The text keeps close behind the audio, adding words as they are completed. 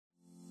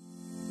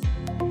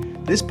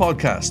This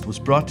podcast was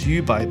brought to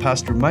you by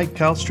Pastor Mike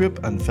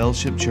Calstrip and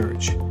Fellowship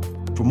Church.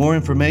 For more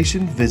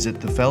information,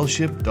 visit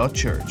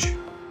thefellowship.church.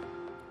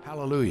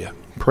 Hallelujah.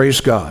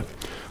 Praise God.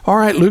 All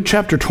right, Luke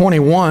chapter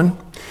 21.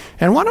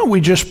 And why don't we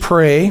just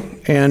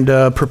pray and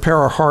prepare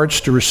our hearts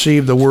to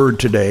receive the word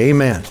today.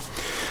 Amen.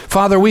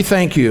 Father, we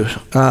thank you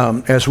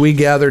as we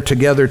gather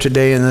together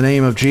today in the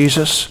name of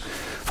Jesus.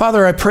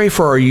 Father, I pray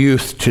for our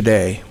youth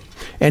today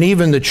and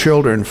even the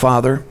children,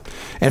 Father,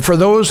 and for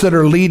those that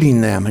are leading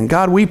them. And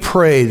God, we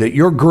pray that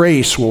your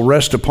grace will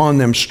rest upon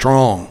them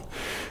strong.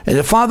 And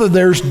that, Father,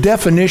 there's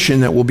definition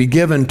that will be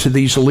given to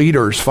these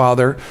leaders,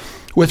 Father,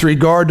 with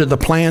regard to the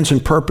plans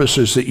and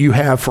purposes that you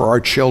have for our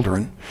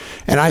children.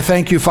 And I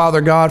thank you, Father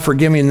God, for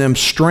giving them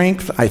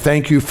strength. I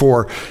thank you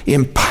for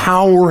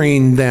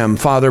empowering them,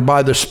 Father,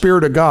 by the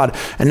Spirit of God.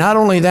 And not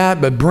only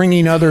that, but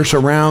bringing others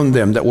around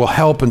them that will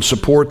help and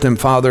support them,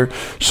 Father,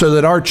 so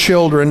that our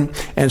children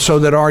and so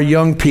that our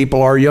young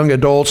people, our young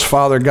adults,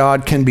 Father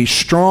God, can be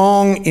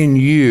strong in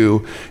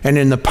you and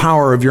in the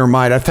power of your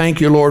might. I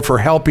thank you, Lord, for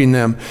helping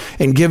them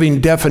and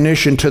giving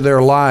definition to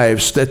their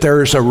lives, that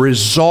there is a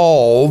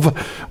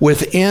resolve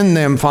within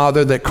them,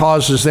 Father, that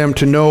causes them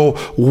to know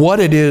what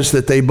it is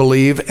that they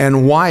believe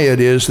and why it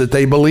is that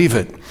they believe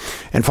it.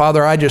 And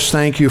Father, I just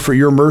thank you for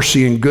your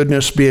mercy and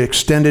goodness be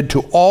extended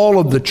to all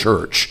of the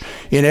church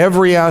in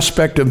every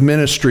aspect of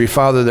ministry,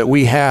 Father, that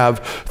we have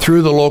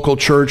through the local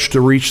church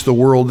to reach the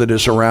world that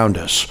is around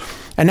us.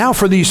 And now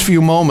for these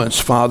few moments,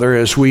 Father,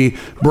 as we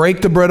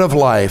break the bread of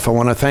life, I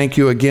want to thank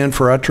you again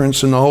for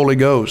utterance in the Holy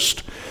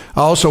Ghost. I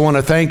also want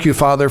to thank you,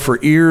 Father, for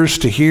ears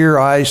to hear,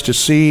 eyes to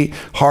see,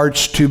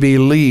 hearts to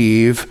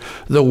believe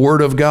the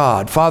Word of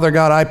God. Father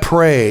God, I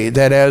pray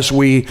that as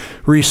we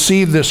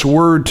receive this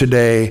Word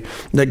today,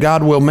 that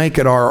God will make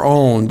it our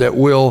own, that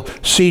we'll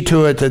see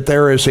to it that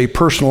there is a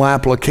personal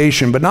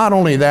application. But not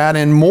only that,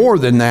 and more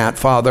than that,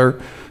 Father,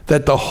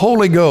 that the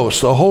Holy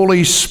Ghost, the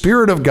Holy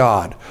Spirit of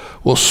God,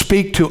 will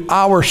speak to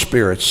our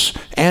spirits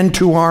and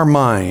to our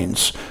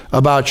minds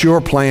about your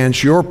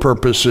plans, your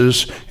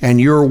purposes, and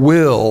your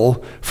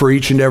will for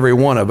each and every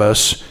one of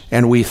us.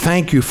 And we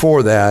thank you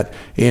for that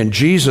in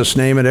Jesus'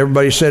 name. And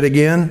everybody said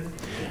again,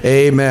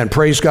 amen.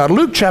 Praise God.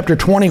 Luke chapter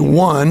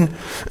 21,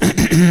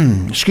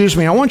 excuse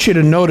me, I want you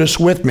to notice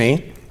with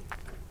me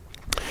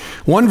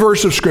one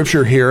verse of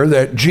Scripture here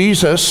that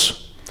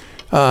Jesus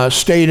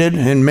stated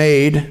and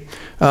made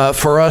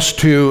for us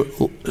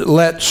to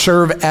let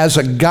serve as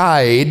a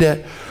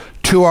guide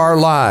to our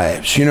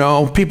lives. You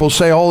know, people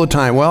say all the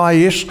time, well, I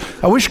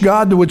wish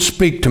God would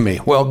speak to me.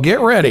 Well, get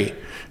ready,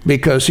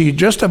 because he's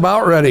just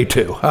about ready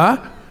to,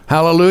 huh?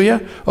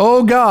 Hallelujah.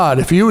 Oh God,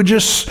 if you would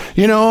just,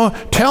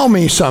 tell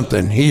me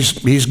something.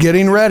 He's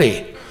getting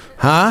ready,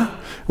 huh?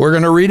 We're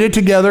going to read it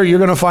together. You're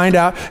going to find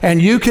out.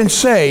 And you can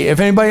say, if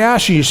anybody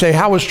asks you, you say,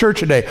 how was church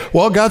today?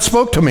 Well, God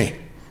spoke to me.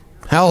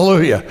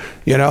 Hallelujah.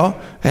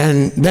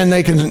 And then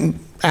they can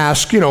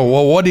ask,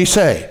 well, what did he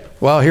say?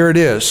 Well, here it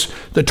is.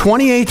 The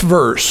 28th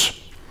verse.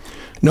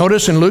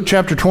 Notice in Luke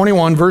chapter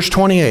 21, verse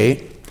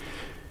 28,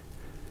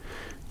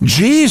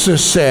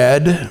 Jesus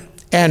said,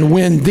 and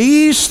when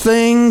these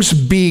things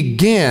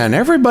begin,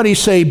 everybody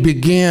say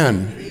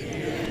begin.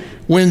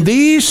 When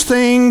these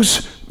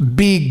things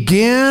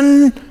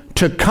begin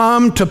to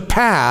come to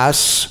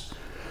pass,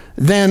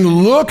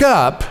 then look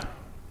up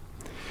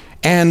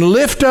and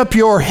lift up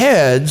your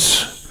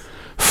heads,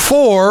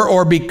 for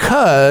or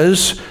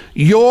because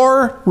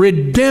your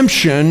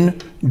redemption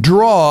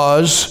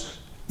draws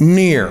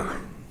near.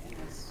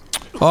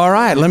 All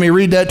right, let me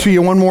read that to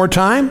you one more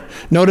time.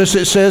 Notice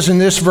it says in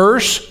this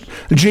verse,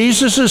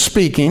 Jesus is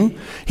speaking.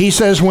 He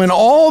says, when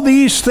all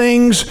these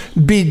things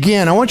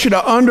begin, I want you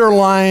to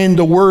underline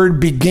the word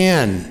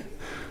begin.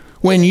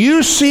 When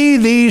you see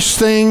these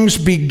things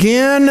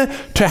begin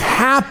to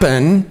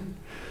happen,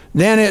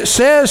 then it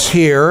says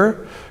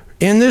here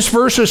in this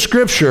verse of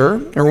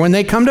Scripture, or when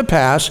they come to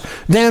pass,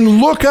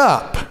 then look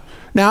up.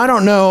 Now, I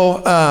don't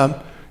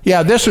know,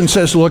 this one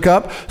says look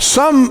up.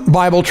 Some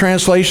Bible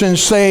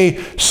translations say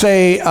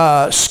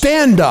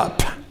stand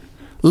up,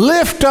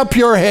 lift up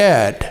your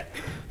head,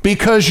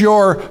 because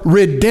your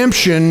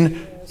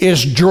redemption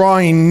is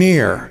drawing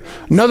near.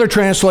 Another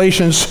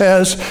translation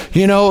says,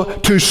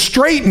 to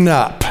straighten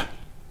up,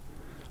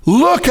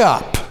 look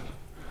up,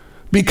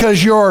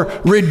 because your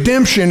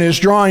redemption is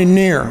drawing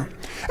near.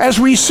 As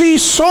we see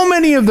so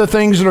many of the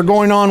things that are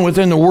going on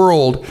within the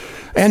world,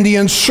 and the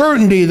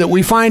uncertainty that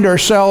we find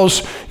ourselves,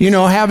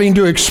 having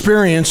to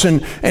experience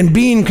and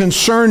being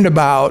concerned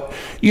about,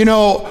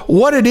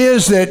 what it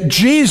is that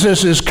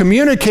Jesus is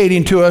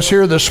communicating to us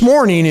here this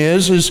morning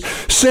is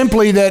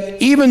simply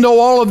that even though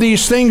all of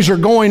these things are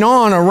going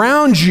on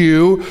around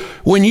you,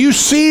 when you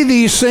see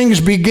these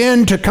things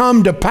begin to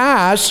come to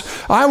pass,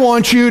 I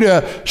want you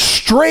to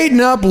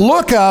straighten up,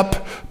 look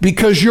up,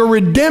 because your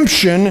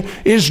redemption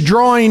is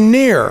drawing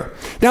near.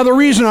 Now, the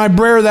reason I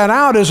bear that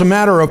out as a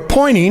matter of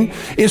pointing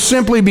is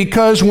simply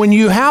because when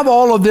you have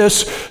all of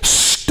this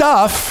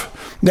stuff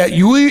that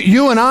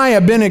you and I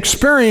have been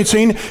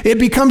experiencing, it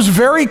becomes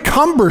very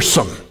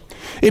cumbersome.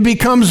 It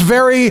becomes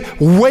very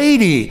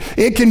weighty.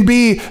 It can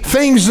be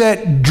things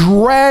that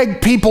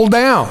drag people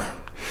down.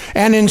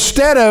 And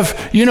instead of,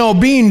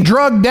 being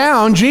drugged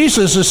down,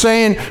 Jesus is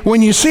saying,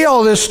 when you see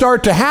all this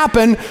start to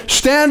happen,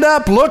 stand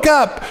up, look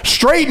up,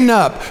 straighten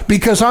up,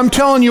 because I'm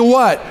telling you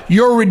what,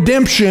 your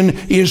redemption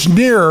is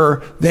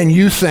nearer than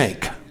you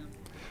think.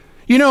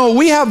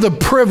 We have the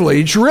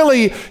privilege,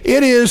 really,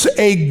 it is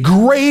a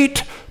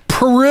great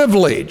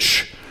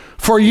privilege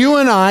for you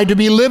and I to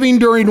be living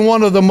during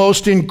one of the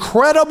most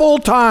incredible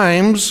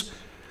times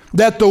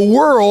that the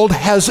world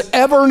has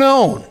ever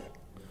known.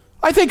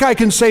 I think I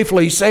can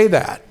safely say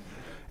that.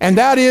 And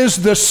that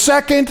is the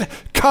second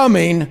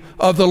coming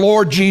of the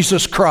Lord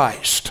Jesus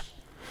Christ.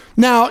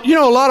 Now,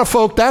 a lot of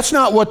folk, that's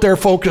not what they're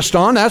focused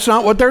on. That's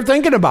not what they're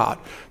thinking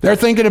about. They're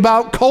thinking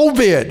about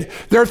COVID.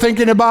 They're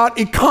thinking about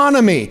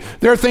economy.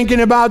 They're thinking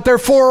about their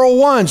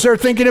 401s. They're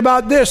thinking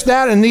about this,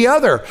 that, and the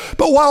other.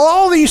 But while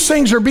all these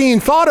things are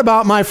being thought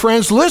about, my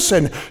friends,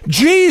 listen,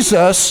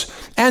 Jesus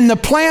and the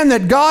plan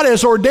that God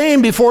has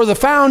ordained before the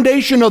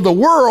foundation of the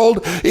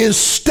world is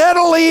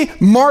steadily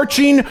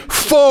marching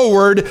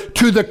forward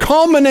to the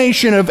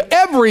culmination of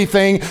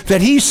everything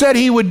that he said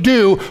he would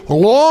do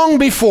long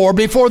before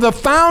the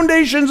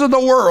foundations of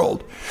the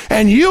world.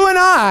 And you and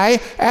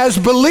I, as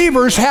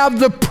believers, have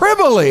the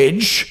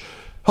privilege,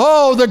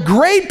 the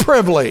great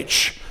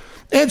privilege.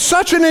 It's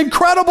such an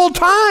incredible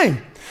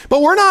time.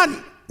 But we're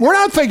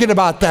not thinking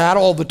about that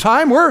all the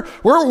time.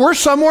 We're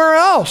somewhere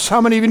else.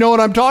 How many of you know what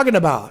I'm talking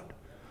about?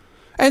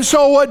 And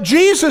so what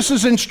Jesus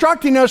is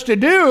instructing us to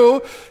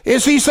do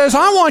is he says,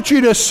 I want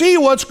you to see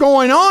what's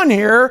going on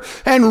here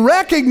and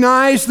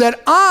recognize that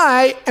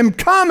I am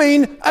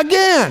coming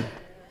again.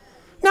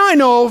 Now I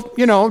know,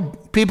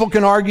 people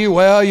can argue,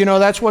 well,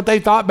 that's what they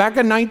thought back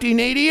in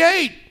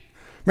 1988.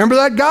 Remember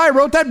that guy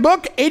wrote that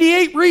book,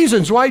 88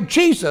 Reasons Why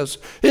Jesus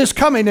is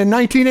Coming in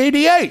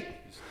 1988.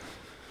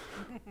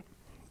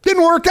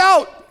 Didn't work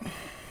out.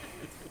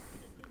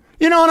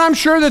 And I'm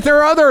sure that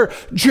there are other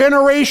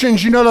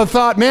generations, that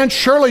thought, man,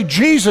 surely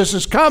Jesus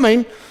is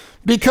coming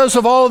because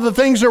of all of the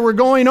things that were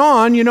going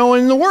on,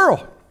 in the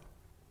world.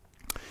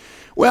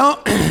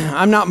 Well,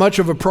 I'm not much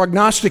of a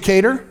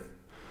prognosticator,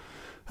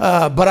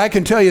 but I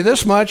can tell you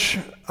this much.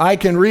 I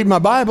can read my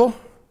Bible.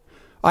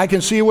 I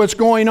can see what's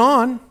going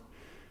on.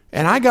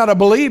 And I got to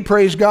believe,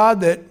 praise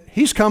God, that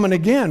he's coming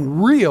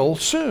again real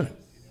soon.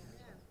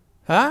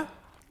 Huh?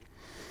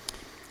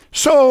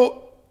 So,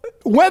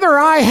 whether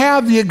I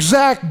have the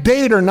exact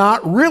date or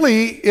not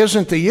really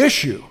isn't the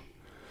issue.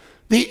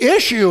 The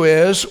issue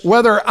is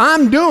whether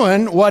I'm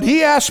doing what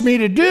he asked me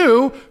to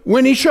do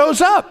when he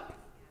shows up.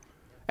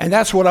 And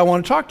that's what I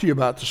want to talk to you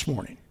about this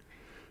morning.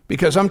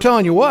 Because I'm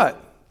telling you what,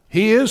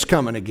 he is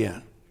coming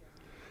again.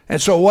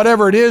 And so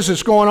whatever it is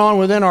that's going on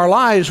within our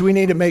lives, we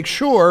need to make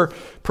sure,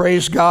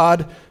 praise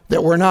God,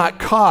 that we're not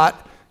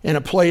caught in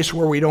a place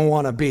where we don't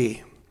want to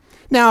be.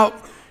 Now,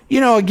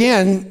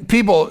 again,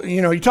 people,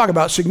 you talk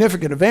about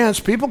significant events,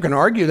 people can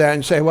argue that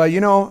and say,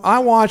 well, I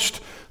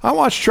watched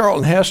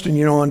Charlton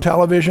Heston, on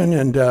television,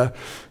 and,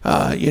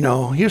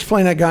 he was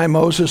playing that guy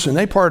Moses, and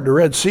they parted the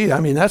Red Sea. I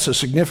mean, that's a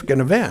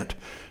significant event.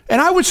 And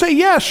I would say,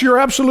 yes, you're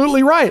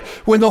absolutely right.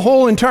 When the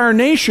whole entire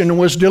nation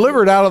was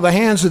delivered out of the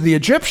hands of the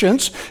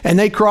Egyptians, and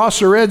they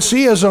crossed the Red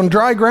Sea as on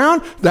dry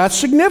ground, that's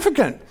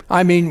significant.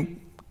 I mean,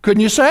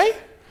 couldn't you say?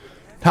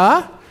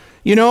 Huh?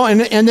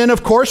 And then,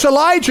 of course,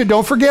 Elijah.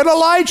 Don't forget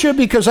Elijah,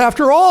 because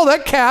after all,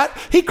 that cat,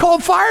 he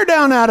called fire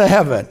down out of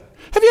heaven.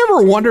 Have you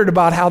ever wondered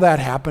about how that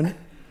happened?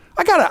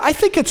 I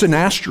think it's an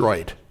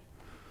asteroid.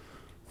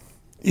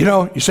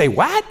 You say,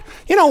 what?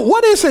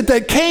 What is it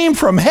that came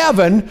from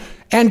heaven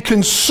and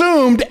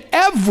consumed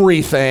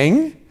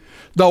everything,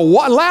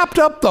 lapped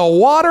up the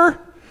water?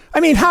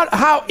 I mean,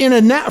 how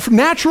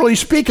naturally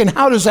speaking,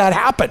 how does that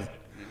happen?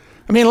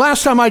 I mean,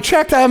 last time I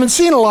checked, I haven't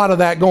seen a lot of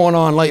that going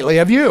on lately.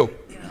 Have you?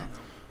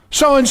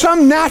 So in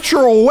some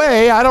natural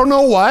way, I don't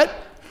know what,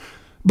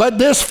 but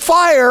this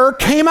fire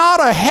came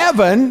out of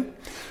heaven,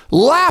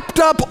 lapped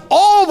up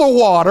all the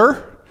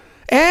water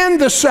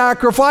and the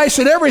sacrifice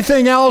and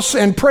everything else,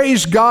 and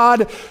praise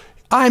God,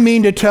 I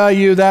mean to tell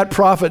you that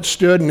prophet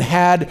stood and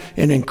had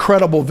an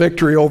incredible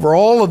victory over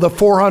all of the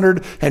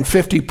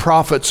 450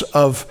 prophets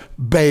of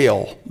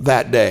Baal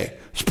that day.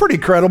 It's a pretty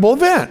credible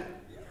event.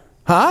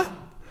 Huh?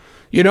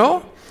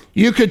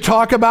 You could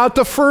talk about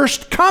the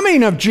first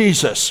coming of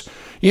Jesus.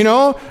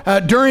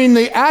 During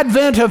the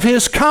advent of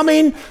his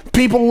coming,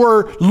 people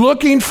were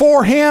looking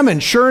for him,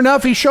 and sure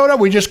enough, he showed up.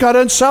 We just got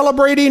done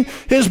celebrating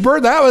his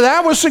birth.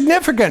 That was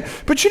significant.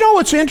 But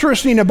what's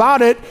interesting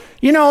about it?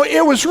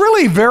 It was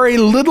really very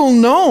little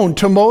known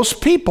to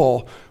most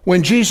people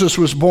when Jesus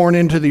was born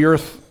into the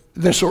earth,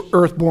 this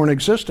earthborn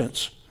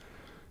existence.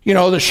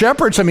 The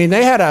shepherds,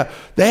 they had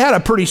a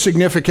pretty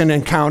significant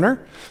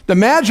encounter. The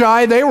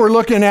Magi, they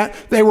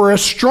were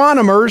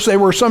astronomers. They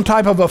were some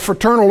type of a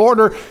fraternal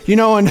order,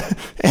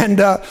 and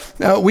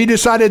we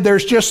decided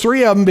there's just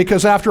 3 of them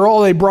because after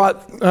all, they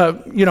brought,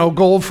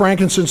 gold,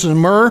 frankincense, and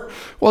myrrh.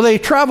 Well, they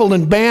traveled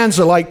in bands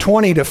of like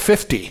 20 to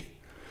 50.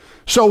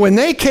 So when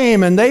they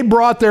came and they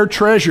brought their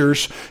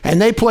treasures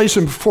and they placed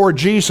them before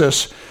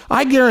Jesus,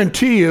 I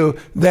guarantee you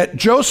that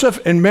Joseph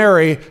and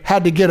Mary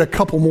had to get a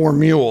couple more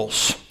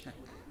mules.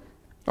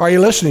 Are you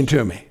listening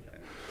to me?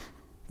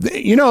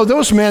 You know,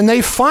 those men,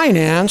 they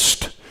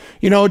financed,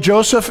 you know,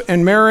 Joseph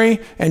and Mary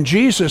and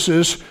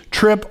Jesus's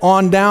trip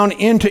on down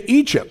into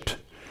Egypt.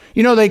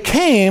 You know, they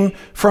came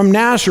from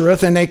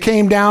Nazareth and they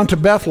came down to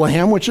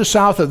Bethlehem, which is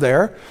south of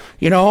there.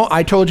 You know,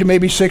 I told you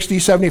maybe 60,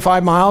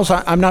 75 miles.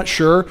 I'm not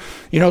sure,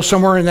 you know,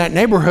 somewhere in that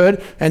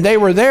neighborhood. And they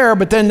were there,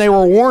 but then they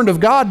were warned of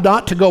God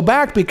not to go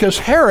back because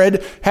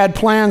Herod had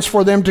plans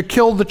for them to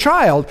kill the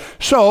child.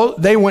 So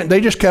they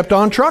just kept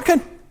on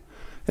trucking.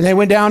 And they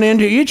went down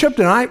into Egypt,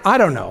 and I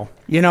don't know,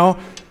 you know.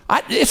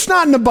 It's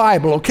not in the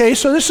Bible, okay?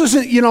 So this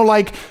isn't, you know,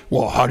 like,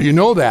 well, how do you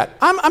know that?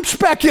 I'm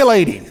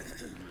speculating,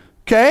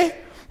 okay?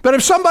 But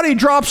if somebody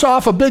drops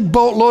off a big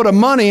boatload of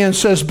money and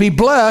says, be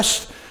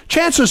blessed,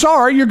 chances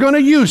are you're going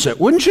to use it,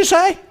 wouldn't you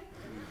say?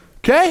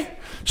 Okay?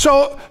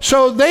 So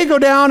they go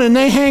down and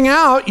they hang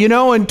out, you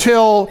know,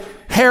 until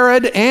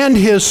Herod and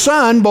his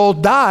son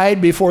both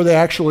died before they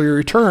actually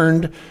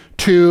returned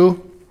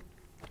to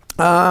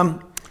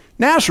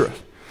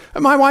Nazareth.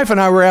 My wife and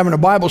I were having a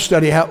Bible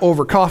study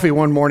over coffee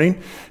one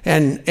morning,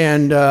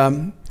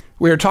 and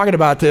we were talking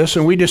about this,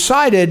 and we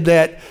decided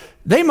that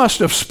they must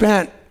have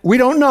spent, we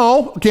don't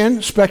know,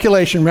 again,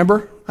 speculation,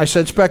 remember? I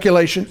said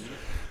speculation.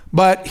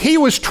 But he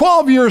was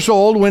 12 years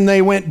old when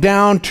they went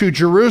down to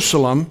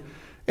Jerusalem,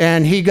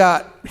 and he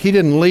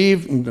didn't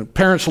leave, and the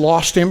parents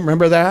lost him,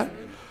 remember that?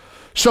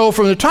 So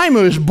from the time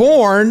he was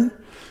born,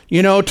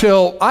 you know,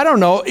 till, I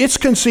don't know, it's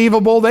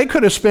conceivable they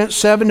could have spent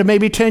 7 to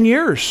maybe 10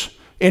 years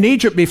in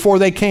Egypt before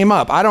they came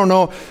up. I don't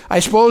know.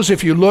 I suppose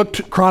if you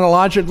looked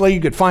chronologically,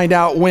 you could find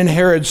out when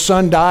Herod's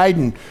son died,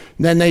 and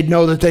then they'd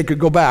know that they could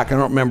go back. I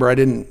don't remember. I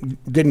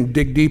didn't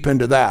dig deep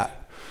into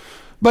that.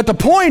 But the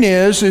point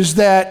is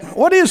that,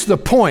 what is the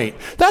point?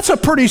 That's a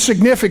pretty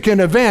significant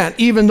event,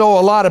 even though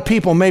a lot of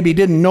people maybe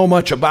didn't know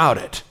much about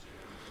it.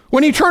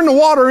 When he turned the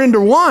water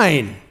into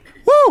wine,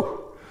 woo!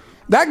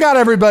 That got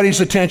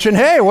everybody's attention.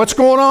 Hey, what's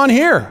going on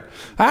here?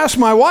 I asked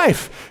my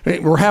wife,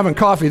 we're having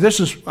coffee. This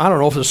is, I don't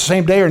know if it's the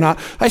same day or not.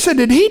 I said,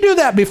 did he do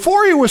that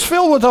before he was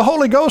filled with the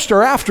Holy Ghost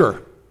or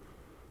after?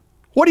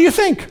 What do you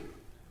think?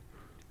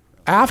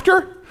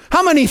 After?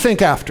 How many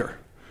think after?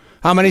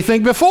 How many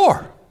think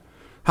before?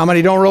 How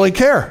many don't really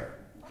care?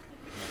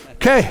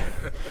 Okay.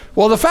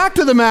 Well, the fact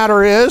of the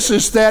matter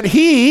is that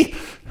he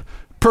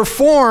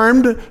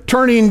performed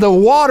turning the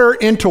water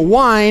into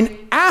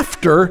wine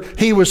after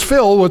he was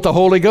filled with the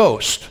Holy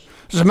Ghost.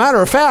 As a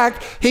matter of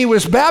fact, he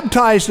was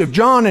baptized of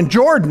John in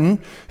Jordan,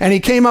 and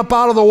he came up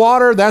out of the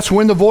water. That's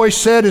when the voice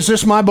said, "Is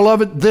this my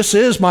beloved? This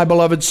is my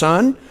beloved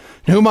Son,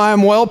 in whom I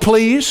am well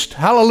pleased."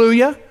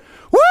 Hallelujah.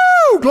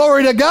 Woo!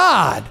 Glory to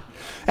God.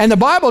 And the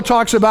Bible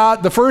talks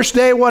about the first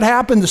day, what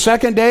happened, the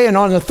second day, and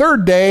on the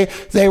third day,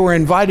 they were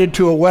invited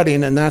to a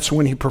wedding, and that's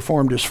when he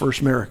performed his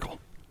first miracle.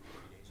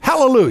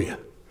 Hallelujah.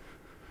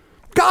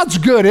 God's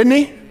good, isn't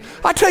he?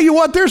 I tell you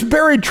what, there's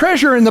buried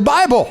treasure in the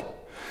Bible.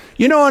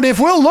 You know, and if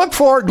we'll look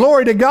for it,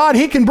 glory to God,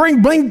 he can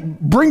bring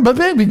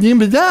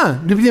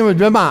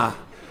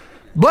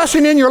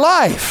blessing in your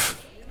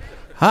life.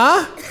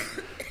 Huh?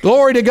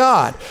 Glory to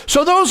God.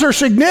 So those are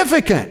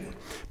significant.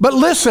 But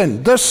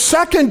listen, the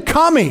second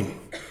coming,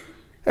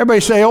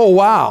 everybody say, oh,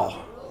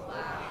 wow.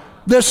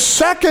 The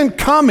second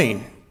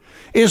coming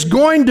is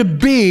going to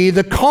be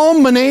the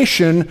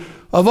culmination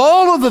of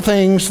all of the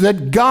things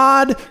that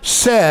God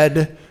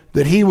said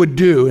that he would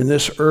do in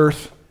this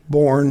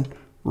earth-born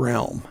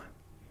realm.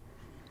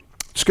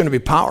 It's going to be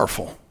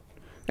powerful.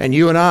 And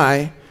you and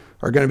I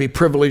are going to be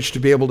privileged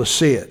to be able to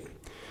see it.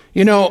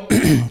 You know,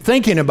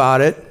 thinking about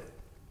it,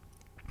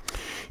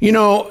 you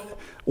know,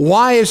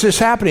 why is this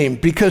happening?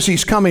 Because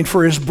he's coming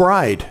for his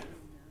bride.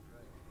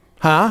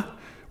 Huh?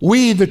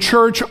 We, the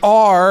church,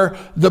 are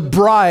the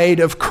bride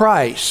of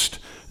Christ,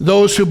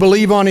 those who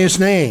believe on his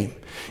name.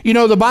 You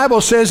know, the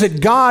Bible says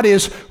that God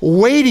is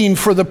waiting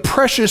for the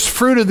precious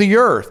fruit of the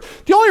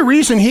earth. The only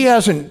reason he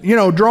hasn't, you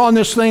know, drawn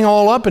this thing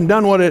all up and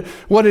done what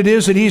it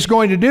is that he's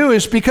going to do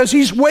is because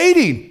he's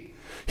waiting.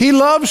 He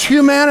loves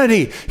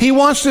humanity. He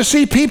wants to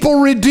see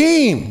people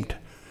redeemed,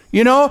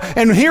 you know,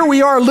 and here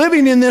we are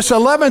living in this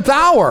 11th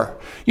hour.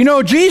 You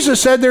know, Jesus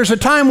said there's a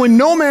time when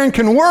no man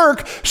can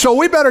work, so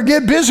we better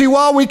get busy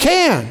while we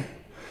can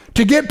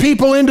to get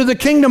people into the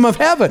kingdom of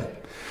heaven.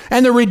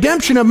 And the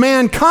redemption of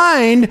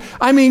mankind,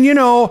 I mean, you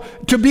know,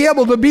 to be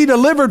able to be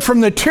delivered from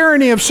the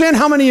tyranny of sin,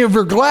 how many of you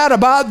are glad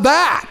about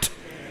that?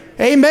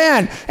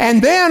 Amen.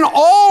 And then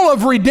all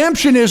of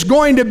redemption is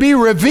going to be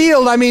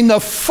revealed. I mean, the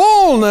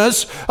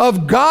fullness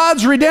of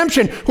God's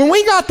redemption. When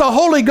we got the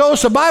Holy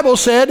Ghost, the Bible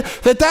said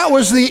that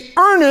was the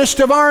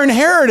earnest of our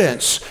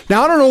inheritance.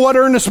 Now, I don't know what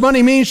earnest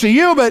money means to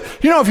you, but,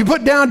 you know, if you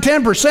put down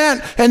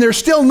 10% and there's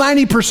still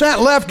 90%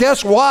 left,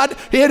 guess what?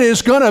 It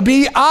is going to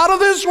be out of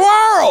this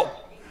world.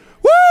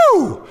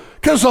 Woo!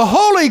 Because the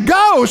Holy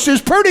Ghost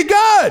is pretty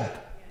good.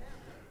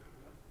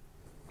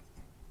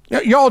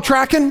 Y'all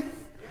tracking?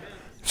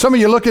 Some of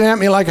you looking at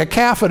me like a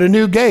calf at a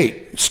new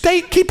gate.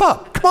 Keep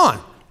up. Come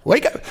on,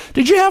 wake up.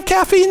 Did you have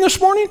caffeine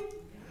this morning?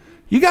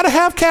 You got to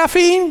have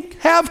caffeine?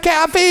 Have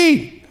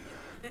caffeine.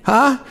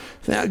 Huh?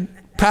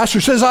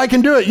 Pastor says I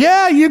can do it.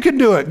 Yeah, you can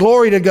do it.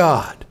 Glory to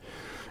God.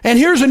 And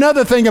here's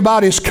another thing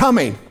about his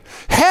coming.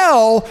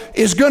 Hell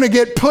is going to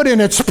get put in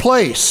its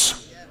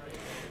place.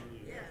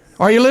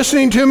 Are you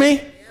listening to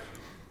me?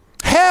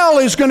 Hell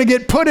is going to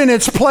get put in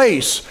its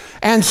place.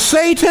 And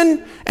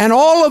Satan and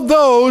all of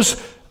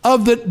those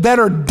that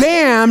are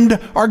damned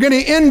are going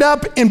to end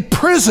up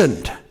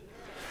imprisoned.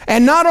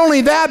 And not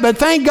only that, but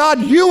thank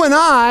God you and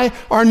I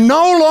are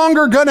no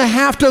longer going to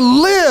have to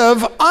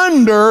live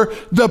under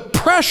the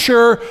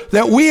pressure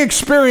that we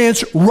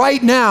experience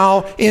right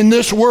now in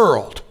this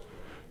world.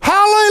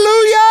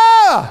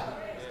 Hallelujah!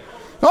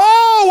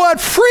 Oh,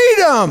 what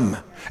freedom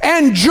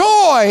and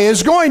joy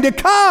is going to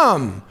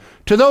come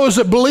to those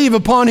that believe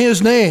upon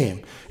his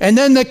name. And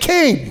then the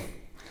king.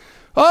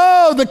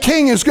 Oh, the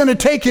king is going to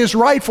take his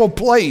rightful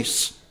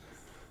place.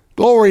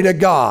 Glory to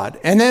God.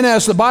 And then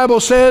as the Bible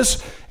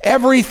says,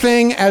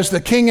 everything as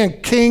the King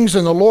of Kings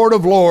and the Lord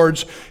of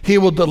Lords, he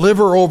will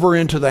deliver over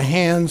into the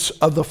hands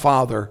of the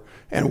Father,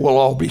 and we'll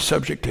all be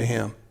subject to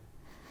him.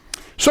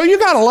 So you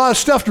got a lot of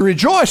stuff to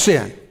rejoice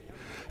in,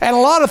 and a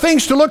lot of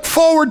things to look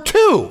forward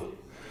to.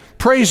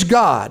 Praise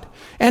God.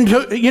 And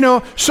so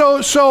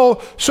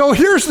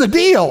here's the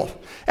deal.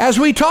 As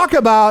we talk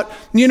about,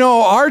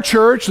 our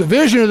church, the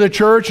vision of the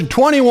church, and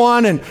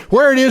 21, and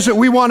where it is that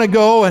we want to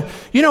go, and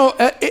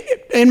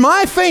in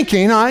my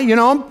thinking,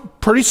 I'm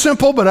pretty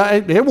simple,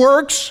 but it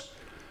works.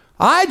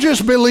 I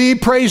just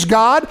believe, praise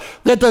God,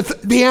 that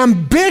the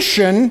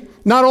ambition,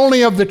 not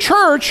only of the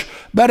church,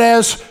 but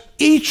as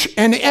each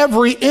and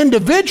every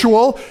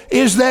individual,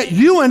 is that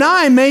you and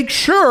I make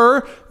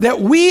sure that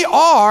we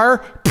are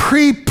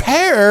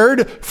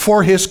prepared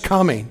for his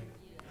coming.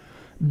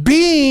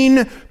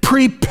 Being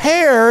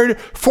prepared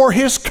for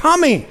his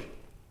coming.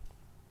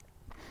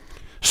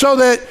 So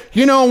that,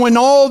 when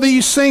all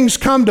these things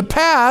come to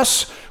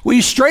pass,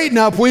 we straighten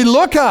up, we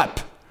look up.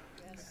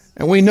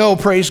 And we know,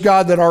 praise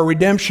God, that our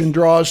redemption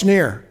draws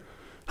near.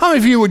 How many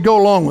of you would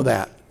go along with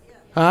that?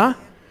 Huh?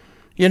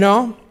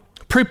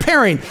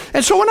 Preparing.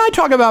 And so when I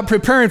talk about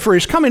preparing for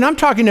his coming, I'm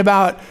talking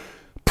about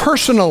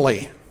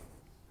personally.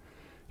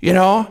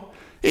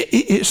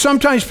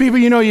 Sometimes people,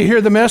 you hear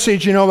the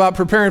message, about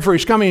preparing for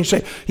his coming, and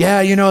say,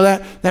 yeah,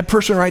 that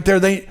person right there,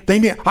 they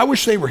need, I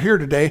wish they were here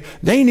today.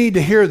 They need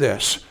to hear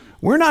this.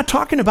 We're not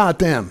talking about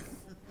them.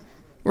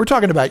 We're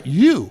talking about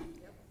you.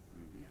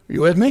 Are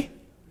you with me?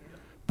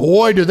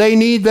 Boy, do they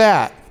need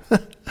that.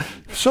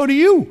 So do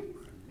you.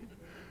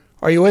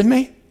 Are you with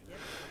me?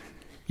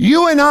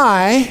 You and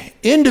I,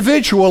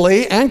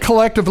 individually and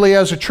collectively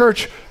as a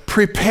church,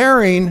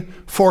 preparing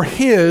for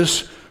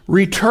his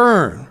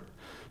return.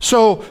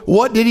 So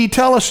what did he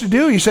tell us to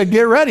do? He said,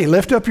 get ready,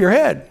 lift up your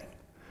head,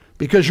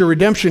 because your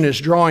redemption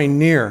is drawing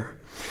near.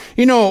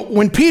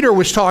 When Peter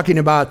was talking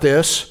about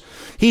this,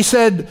 he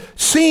said,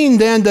 seeing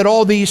then that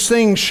all these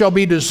things shall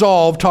be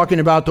dissolved, talking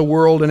about the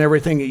world and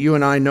everything that you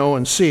and I know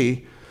and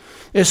see,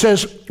 it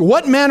says,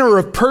 what manner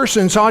of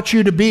persons ought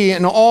you to be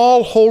in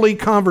all holy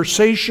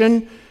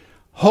conversation,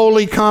 what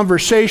does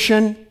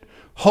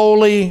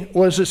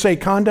it say,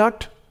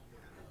 conduct?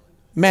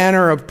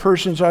 Manner of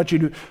persons ought you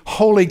to,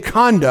 holy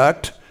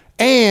conduct,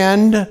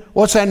 and,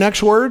 what's that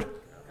next word?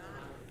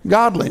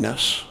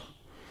 Godliness.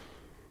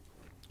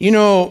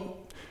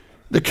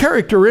 The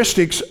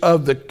characteristics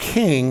of the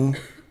king,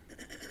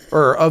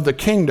 or of the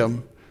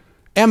kingdom,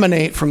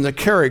 emanate from the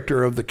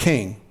character of the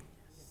king.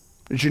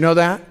 Did you know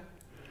that?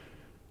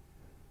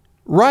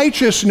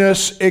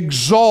 Righteousness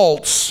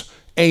exalts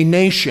a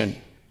nation,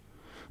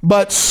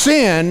 but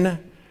sin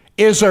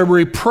is a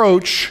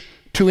reproach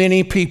to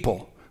any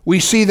people. We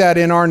see that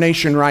in our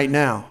nation right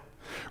now.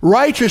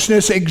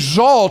 Righteousness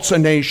exalts a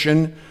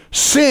nation,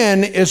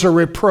 sin is a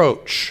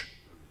reproach.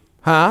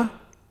 Huh?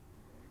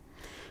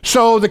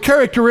 So the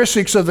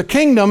characteristics of the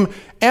kingdom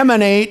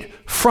emanate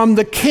from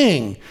the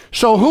king.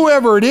 So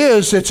whoever it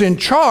is that's in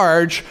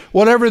charge,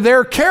 whatever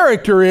their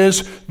character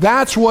is,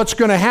 that's what's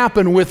going to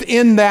happen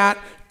within that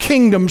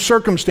kingdom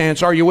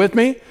circumstance. Are you with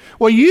me?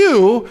 Well,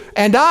 you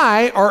and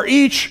I are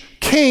each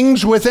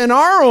kings within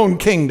our own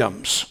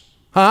kingdoms.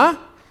 Huh?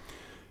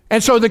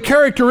 And so the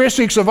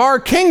characteristics of our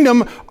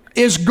kingdom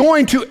is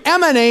going to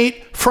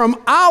emanate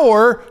from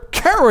our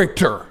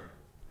character.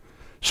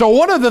 So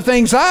one of the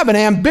things I have an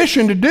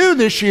ambition to do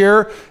this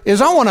year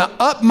is I want to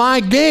up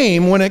my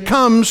game when it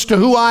comes to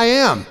who I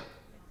am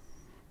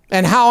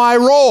and how I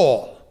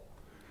roll,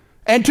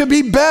 and to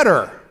be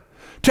better,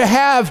 to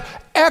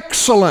have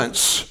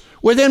excellence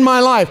within my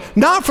life,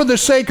 not for the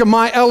sake of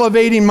my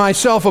elevating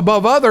myself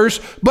above others,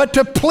 but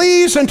to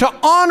please and to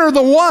honor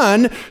the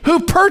one who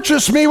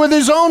purchased me with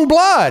his own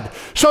blood,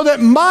 so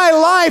that my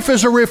life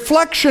is a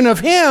reflection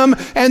of him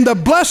and the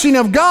blessing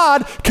of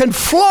God can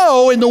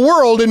flow in the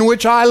world in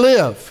which I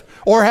live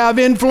or have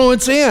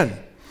influence in.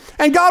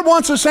 And God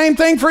wants the same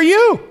thing for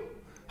you.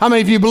 How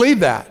many of you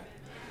believe that?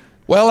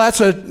 Well,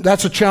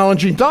 that's a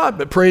challenging thought,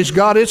 but praise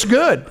God, it's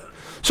good.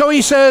 So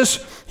he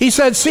says, He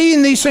said,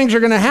 seeing these things are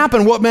going to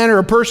happen, what manner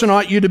of person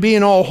ought you to be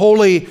in all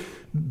holy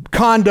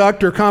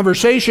conduct or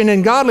conversation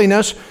and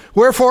godliness?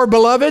 Wherefore,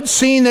 beloved,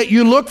 seeing that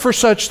you look for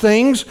such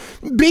things,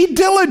 be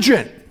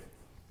diligent.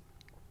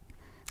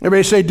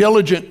 Everybody say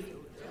diligent.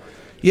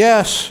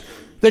 Yes,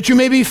 that you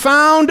may be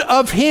found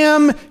of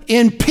him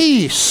in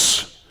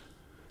peace.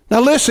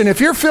 Now listen,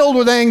 if you're filled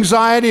with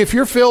anxiety, if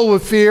you're filled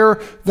with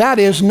fear, that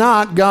is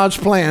not God's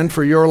plan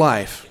for your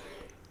life.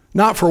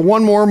 Not for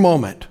one more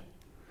moment.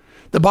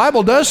 The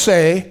Bible does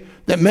say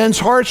that men's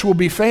hearts will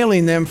be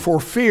failing them for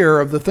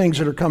fear of the things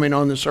that are coming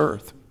on this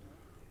earth.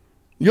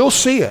 You'll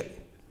see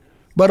it.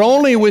 But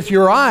only with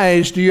your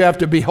eyes do you have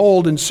to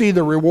behold and see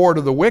the reward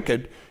of the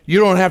wicked. You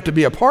don't have to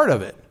be a part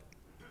of it.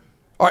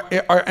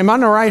 Am I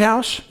in the right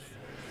house?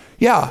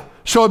 Yeah.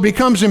 So it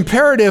becomes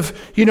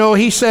imperative,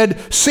 he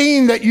said,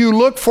 seeing that you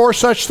look for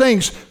such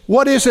things.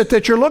 What is it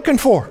that you're looking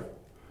for?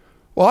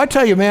 Well, I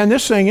tell you, man,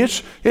 this thing,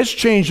 it's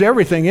changed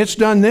everything. It's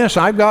done this.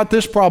 I've got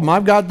this problem.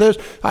 I've got this.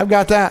 I've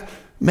got that.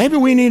 Maybe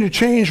we need to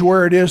change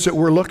where it is that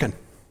we're looking.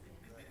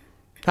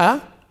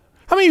 Huh?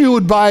 How many of you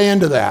would buy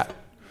into that?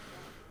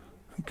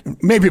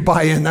 Maybe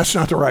buy in, that's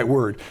not the right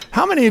word.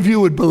 How many of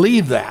you would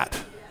believe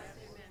that?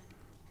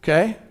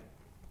 Okay?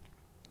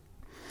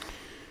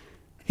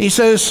 He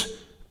says,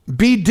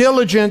 be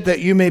diligent that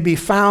you may be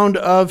found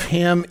of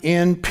him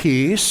in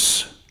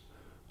peace,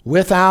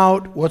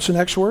 without, what's the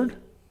next word?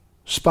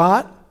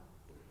 Spot.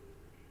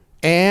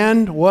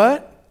 And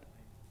what?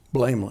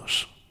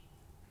 Blameless.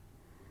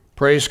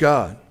 Praise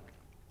God.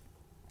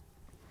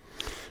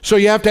 So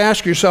you have to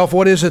ask yourself,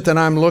 what is it that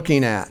I'm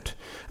looking at?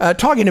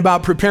 Talking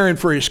about preparing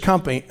for his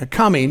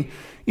coming,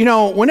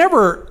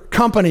 whenever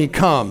company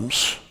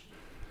comes,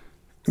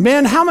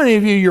 man, how many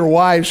of you, your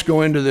wives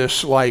go into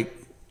this like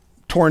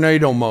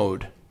tornado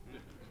mode?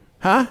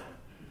 Huh?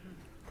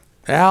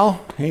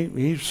 Al,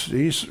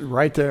 he's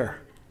right there.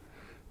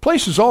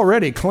 Place is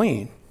already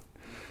clean.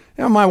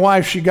 My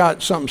wife, she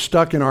got something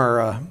stuck in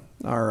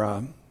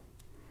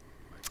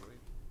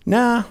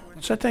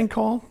what's that thing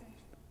called?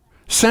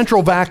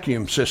 Central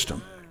vacuum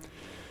system.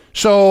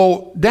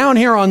 So down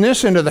here on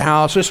this end of the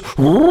house, it's,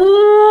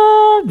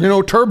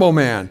 Turbo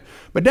Man.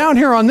 But down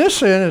here on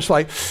this end, it's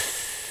like,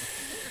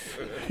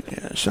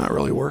 yeah, it's not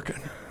really working.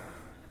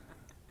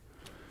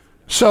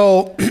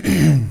 So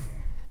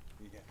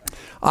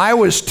I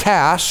was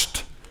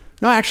tasked.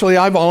 No, actually,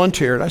 I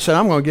volunteered. I said,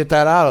 I'm going to get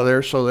that out of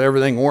there so that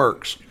everything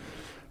works.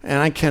 And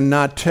I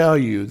cannot tell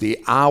you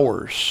the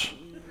hours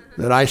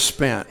that I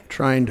spent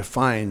trying to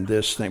find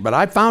this thing. But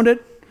I found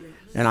it,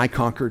 and I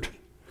conquered.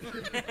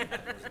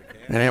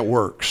 And it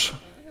works.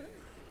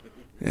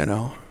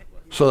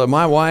 So that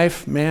my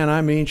wife,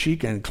 man, she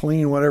can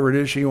clean whatever it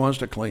is she wants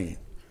to clean.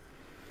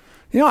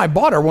 I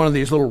bought her one of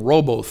these little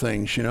robo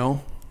things,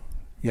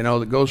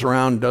 that goes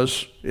around and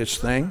does its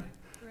thing.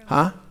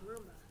 Huh?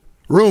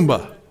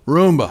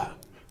 Roomba.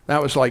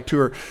 That was like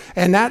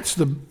and that's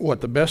the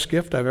best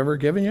gift I've ever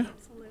given you?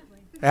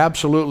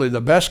 Absolutely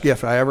the best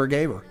gift I ever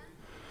gave her.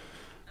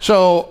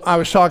 So I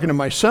was talking to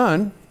my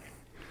son,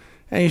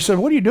 and he said,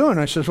 what are you doing?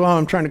 I said, well,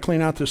 I'm trying to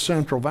clean out this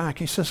central vac.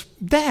 He says,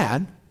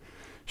 Dad,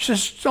 she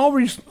says, it's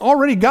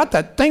already got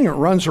that thing that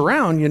runs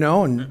around,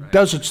 and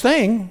does its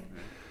thing.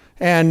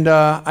 And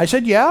I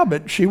said, yeah,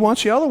 but she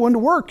wants the other one to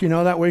work,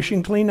 that way she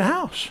can clean the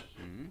house.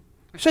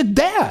 I said,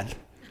 Dad,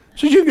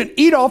 you can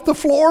eat off the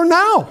floor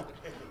now.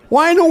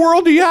 Why in the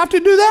world do you have to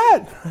do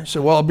that? I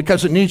said, well,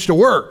 because it needs to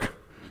work.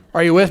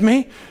 Are you with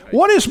me?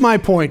 What is my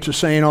point to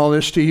saying all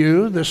this to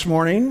you this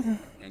morning?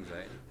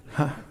 Anxiety.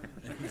 Huh?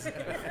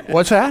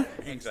 What's that?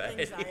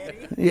 Anxiety.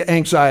 Yeah,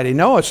 anxiety.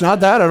 No, it's not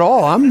that at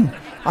all.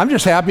 I'm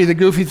just happy the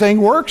goofy thing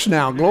works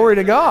now. Glory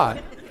to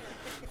God.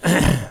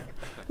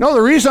 No,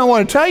 the reason I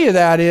want to tell you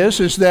that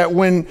is that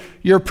when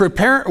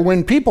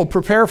when people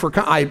prepare for,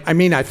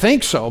 I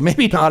think so.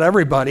 Maybe not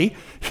everybody.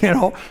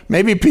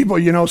 Maybe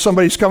people,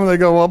 somebody's coming, they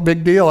go, well,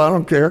 big deal. I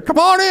don't care. Come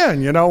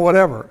on in,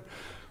 whatever.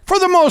 For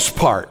the most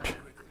part,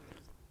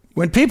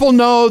 when people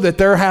know that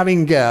they're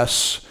having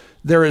guests,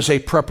 there is a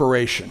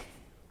preparation.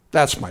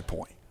 That's my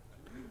point.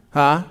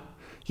 Huh?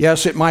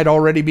 Yes, it might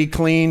already be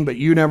clean, but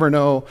you never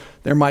know.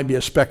 There might be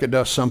a speck of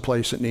dust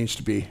someplace that needs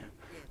to be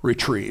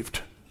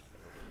retrieved.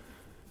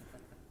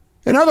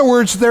 In other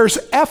words, there's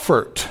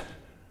effort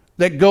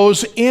that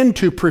goes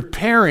into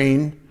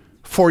preparing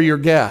for your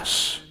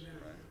guests.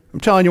 I'm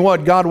telling you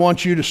what, God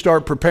wants you to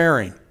start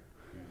preparing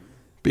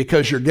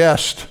because your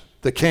guest,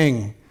 the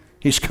King,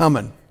 he's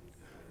coming.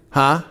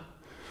 Huh?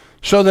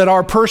 So that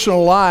our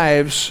personal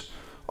lives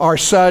are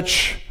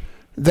such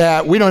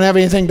that we don't have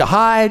anything to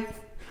hide.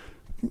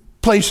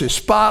 Place is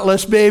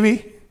spotless,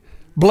 baby.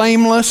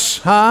 Blameless,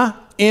 huh?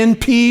 In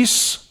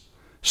peace.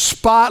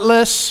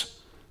 Spotless,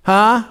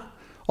 huh?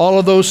 All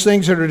of those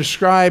things that are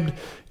described,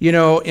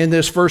 in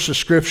this verse of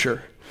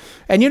Scripture.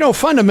 And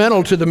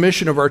fundamental to the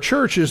mission of our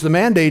church is the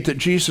mandate that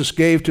Jesus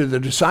gave to the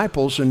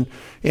disciples in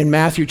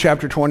Matthew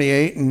chapter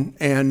 28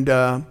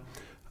 and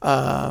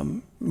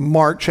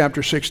Mark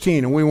chapter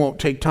 16. And we won't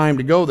take time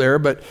to go there,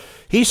 but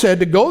he said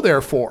to go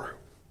therefore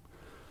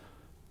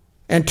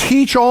and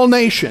teach all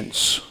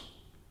nations,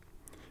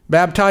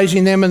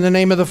 baptizing them in the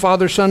name of the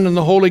Father, Son, and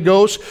the Holy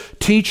Ghost,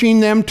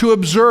 teaching them to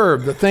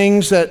observe the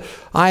things that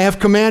I have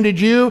commanded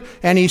you.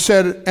 And he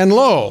said, and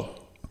lo,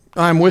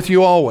 I'm with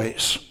you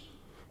always.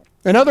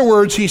 In other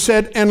words, he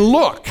said, and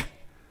look,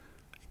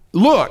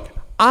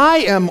 I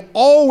am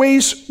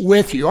always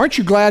with you. Aren't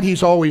you glad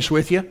he's always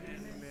with you?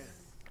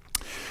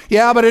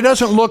 Yeah, but it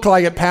doesn't look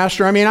like it,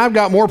 Pastor. I mean, I've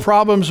got more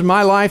problems in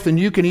my life than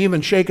you can even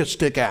shake a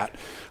stick at.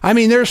 I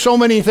mean, there's so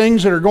many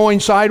things that are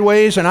going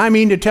sideways, and I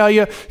mean to tell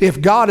you,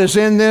 if God is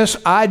in this,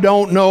 I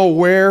don't know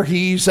where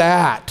he's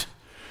at.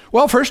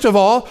 Well, first of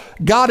all,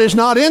 God is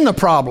not in the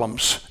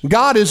problems.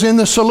 God is in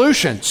the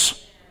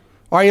solutions.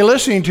 Are you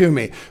listening to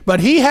me? But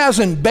he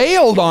hasn't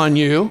bailed on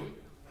you.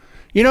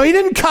 You know, he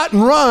didn't cut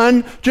and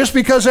run just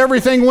because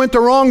everything went the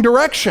wrong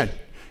direction.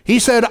 He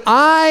said,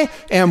 I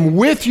am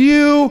with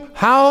you,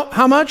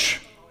 how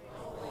much?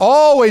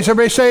 Always.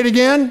 Everybody say it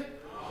again.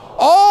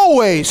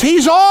 Always.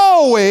 He's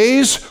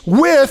always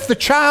with the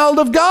child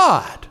of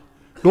God.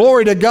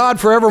 Glory to God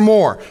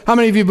forevermore. How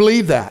many of you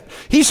believe that?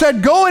 He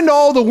said, go into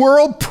all the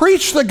world,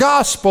 preach the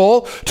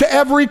gospel to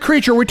every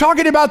creature. We're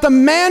talking about the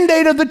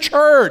mandate of the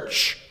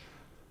church.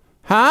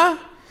 Huh?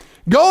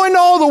 Go into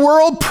all the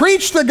world,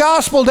 preach the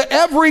gospel to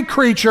every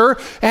creature,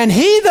 and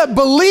he that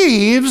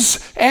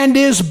believes and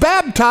is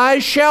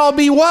baptized shall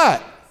be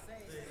what?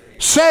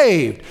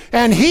 Saved.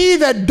 And he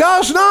that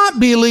does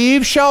not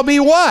believe shall be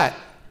what?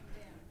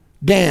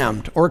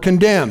 Damned or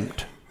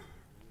condemned.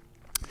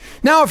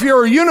 Now, if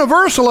you're a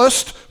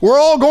universalist, we're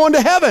all going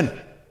to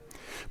heaven.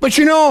 But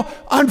you know,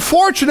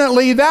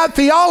 unfortunately, that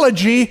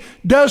theology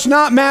does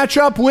not match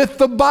up with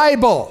the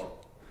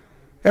Bible.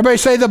 Everybody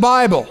say the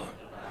Bible.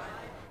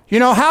 You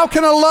know, how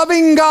can a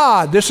loving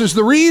God, this is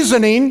the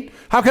reasoning,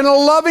 how can a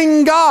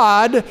loving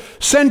God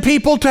send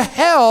people to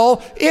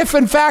hell if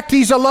in fact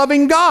he's a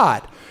loving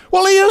God?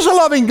 Well, he is a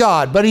loving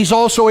God, but he's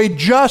also a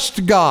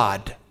just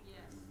God.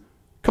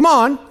 Come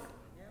on.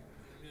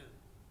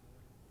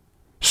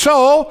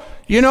 So,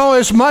 you know,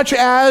 as much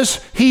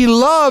as he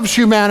loves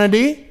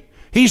humanity,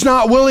 he's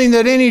not willing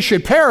that any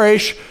should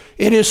perish.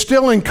 It is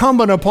still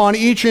incumbent upon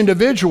each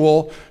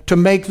individual to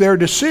make their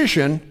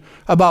decision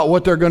about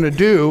what they're going to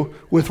do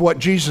with what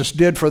Jesus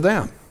did for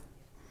them.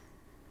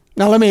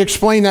 Now, let me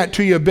explain that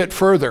to you a bit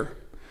further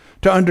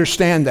to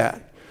understand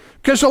that.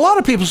 Because a lot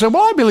of people say,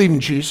 well, I believe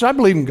in Jesus. I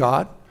believe in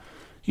God.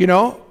 You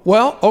know,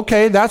 well,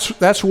 okay,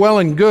 that's well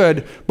and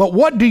good. But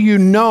what do you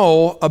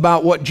know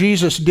about what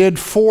Jesus did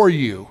for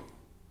you?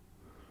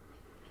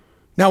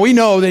 Now, we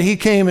know that he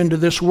came into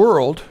this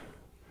world.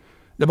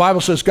 The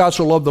Bible says God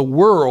so loved the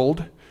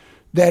world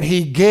that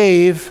he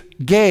gave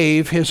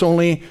his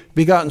only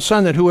begotten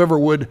Son, that whoever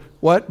would,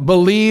 what?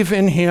 Believe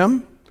in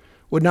him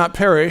would not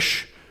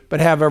perish,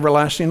 but have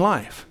everlasting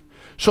life.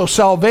 So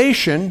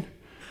salvation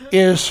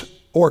is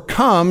or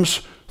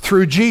comes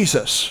through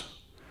Jesus.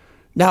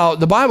 Now,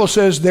 the Bible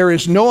says there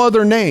is no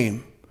other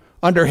name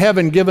under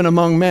heaven given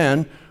among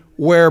men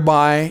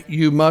whereby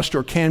you must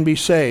or can be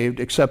saved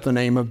except the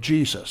name of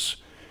Jesus.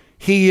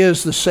 He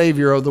is the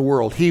Savior of the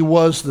world. He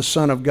was the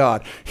Son of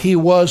God. He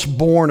was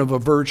born of a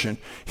virgin.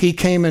 He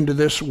came into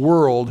this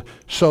world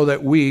so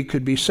that we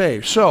could be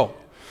saved. So,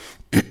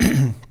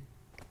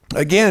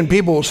 again,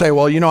 people will say,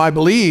 well, you know, I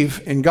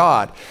believe in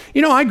God.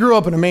 You know, I grew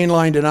up in a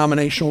mainline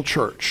denominational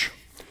church.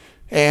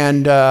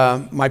 And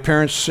my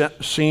parents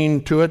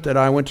seen to it that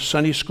I went to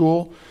Sunday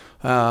school.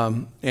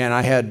 And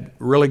I had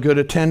really good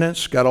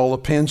attendance, got all the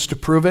pins to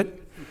prove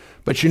it.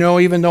 But you know,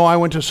 even though I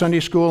went to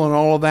Sunday school and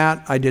all of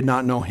that, I did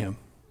not know him.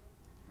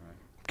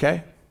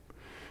 Okay?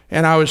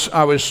 And I was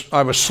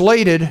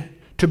slated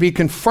to be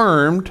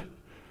confirmed.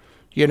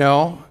 You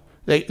know,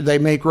 they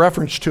make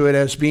reference to it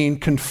as being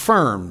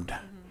confirmed.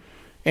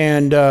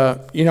 And,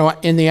 you know,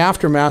 in the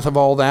aftermath of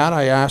all that,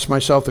 I asked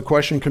myself the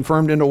question,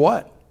 confirmed into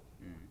what?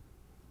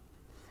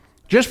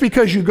 Just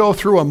because you go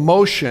through a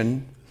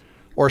motion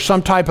or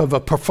some type of a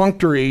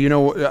perfunctory, you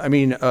know,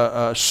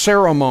 a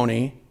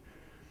ceremony,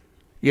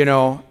 you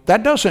know,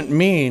 that doesn't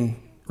mean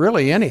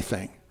really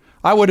anything.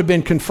 I would have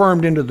been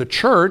confirmed into the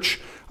church.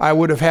 I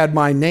would have had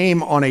my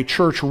name on a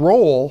church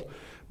roll,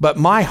 but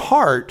my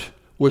heart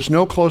was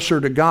no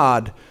closer to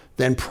God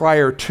than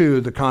prior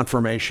to the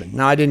confirmation.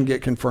 Now, I didn't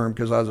get confirmed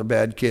because I was a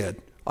bad kid.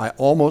 I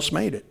almost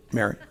made it,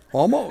 Mary.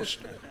 Almost.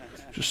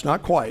 Just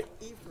not quite.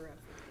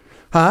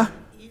 Huh?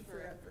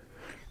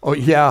 Oh,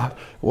 yeah.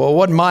 Well, it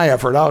wasn't my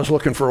effort. I was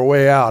looking for a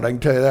way out. I can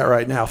tell you that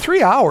right now.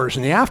 3 hours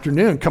in the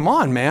afternoon. Come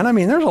on, man. I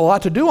mean, there's a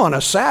lot to do on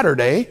a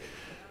Saturday,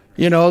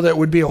 you know, that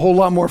would be a whole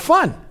lot more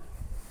fun.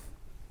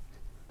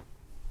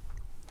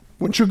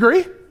 Wouldn't you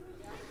agree?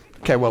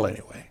 Okay, well,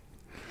 anyway.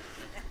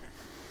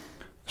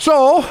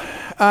 So,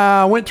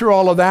 I went through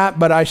all of that,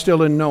 but I still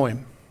didn't know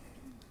him.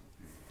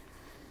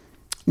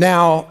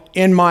 Now,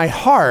 in my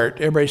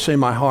heart, everybody say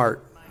my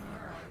heart.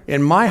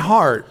 In my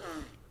heart,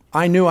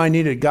 I knew I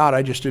needed God,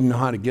 I just didn't know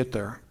how to get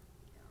there.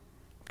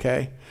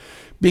 Okay?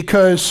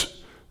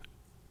 Because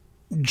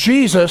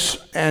Jesus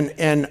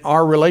and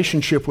our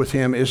relationship with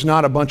him is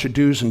not a bunch of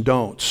do's and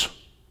don'ts.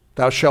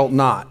 Thou shalt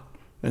not,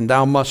 and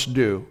thou must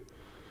do.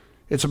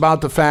 It's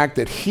about the fact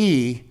that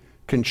he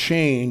can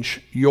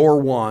change your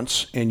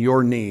wants and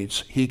your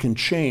needs. He can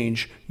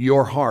change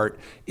your heart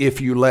if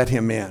you let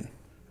him in.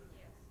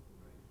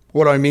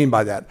 What do I mean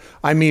by that?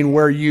 I mean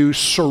where you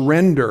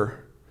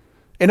surrender.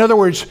 In other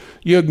words,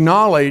 you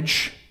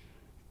acknowledge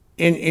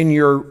in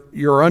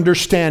your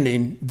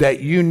understanding that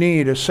you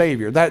need a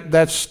Savior.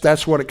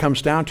 That's what it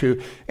comes down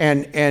to.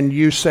 And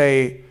you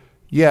say,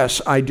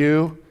 yes, I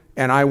do,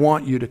 and I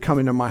want you to come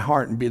into my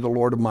heart and be the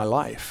Lord of my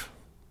life.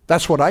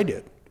 That's what I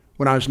did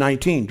when I was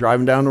 19,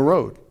 driving down the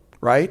road,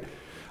 right?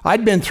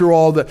 I'd been through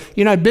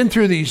I'd been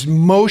through these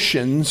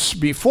motions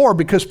before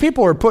because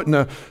people are putting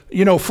a,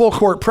 full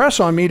court press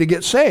on me to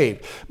get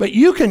saved. But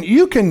you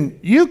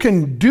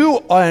can do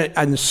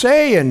and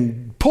say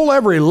and pull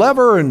every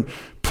lever and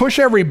push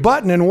every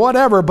button and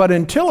whatever, but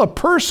until a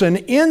person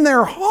in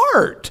their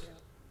heart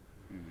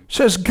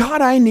says,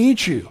 God, I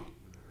need you.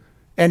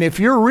 And if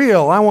you're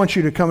real, I want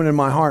you to come into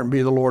my heart and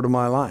be the Lord of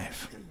my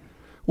life.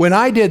 When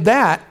I did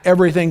that,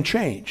 everything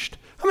changed.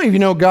 How many of you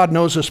know God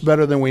knows us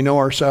better than we know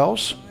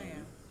ourselves?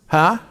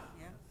 Huh?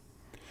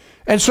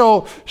 And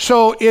so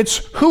it's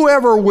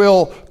whoever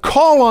will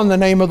call on the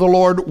name of the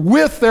Lord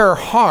with their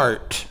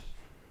heart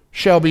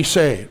shall be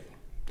saved.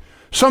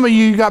 Some of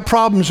you got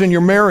problems in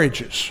your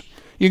marriages.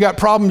 You got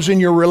problems in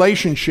your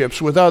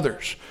relationships with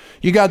others.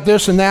 You got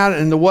this and that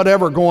and the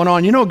whatever going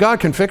on. You know God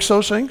can fix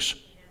those things?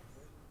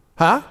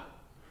 Huh?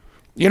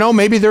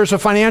 Maybe there's a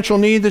financial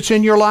need that's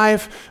in your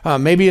life.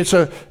 Maybe it's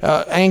a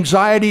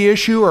anxiety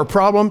issue or a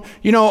problem.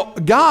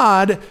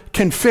 God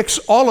can fix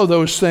all of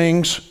those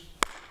things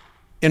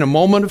in a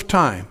moment of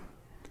time.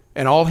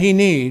 And all he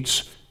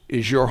needs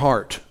is your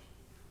heart.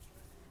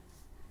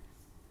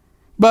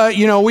 But,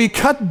 we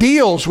cut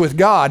deals with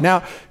God.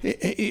 Now,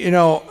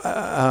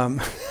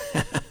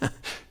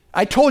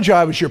 I told you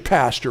I was your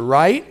pastor,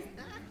 right?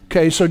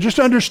 Okay, so just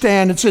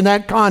understand it's in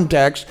that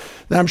context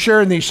that I'm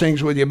sharing these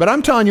things with you. But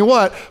I'm telling you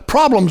what,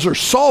 problems are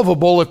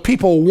solvable if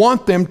people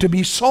want them to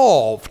be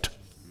solved.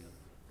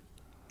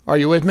 Are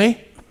you with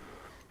me?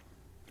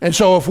 And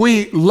so if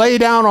we lay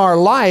down our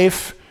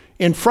life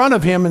in front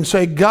of him and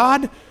say,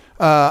 God,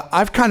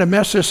 I've kind of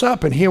messed this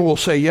up, and he will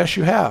say, yes,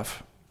 you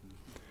have.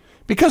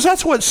 Because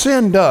that's what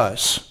sin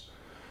does.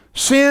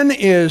 Sin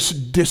is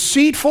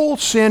deceitful.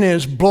 Sin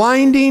is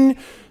blinding.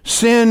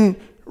 Sin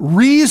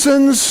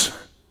reasons.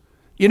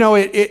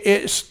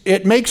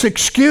 It makes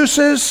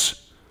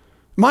excuses.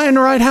 Am I in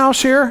the right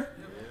house here?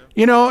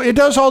 It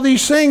does all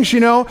these things,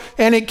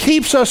 and it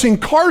keeps us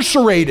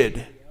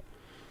incarcerated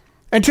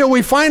until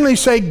we finally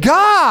say,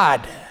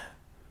 God,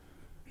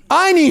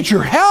 I need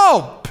your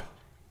help.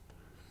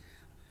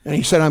 And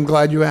he said, I'm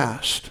glad you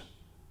asked.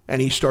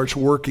 And he starts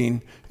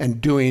working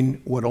and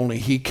doing what only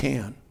he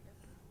can.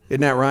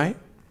 Isn't that right?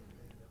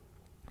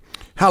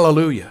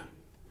 Hallelujah.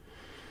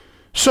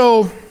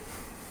 So,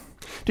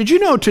 did you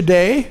know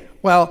today,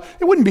 well,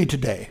 it wouldn't be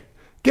today.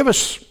 Give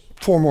us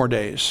 4 more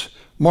days.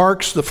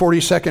 Marks the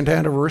 42nd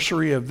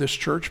anniversary of this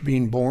church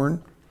being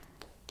born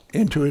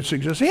into its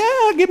existence.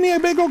 Yeah, give me a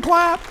big old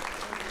clap.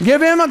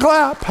 Give him a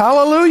clap.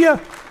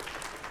 Hallelujah.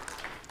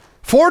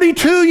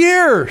 42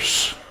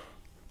 years.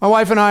 My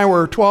wife and I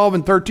were 12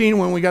 and 13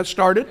 when we got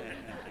started.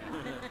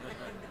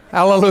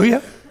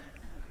 Hallelujah.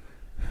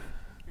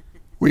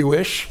 We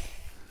wish.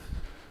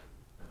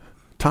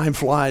 Time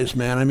flies,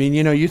 man. I mean,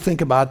 you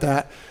think about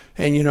that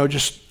and,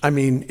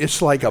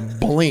 it's like a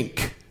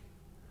blink.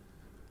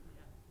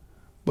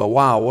 But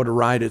wow, what a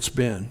ride it's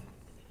been.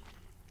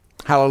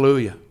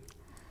 Hallelujah.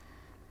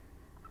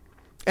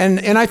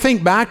 And I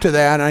think back to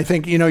that, and I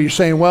think, you're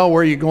saying, well,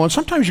 where are you going?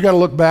 Sometimes you got to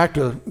look back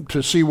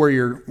to see where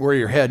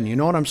you're heading. You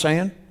know what I'm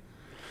saying?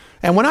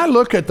 And when I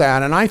look at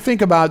that and I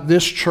think about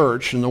this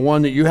church and the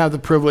one that you have the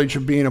privilege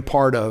of being a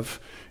part of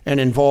and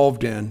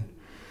involved in,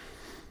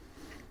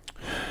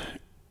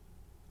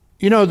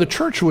 the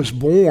church was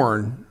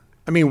born.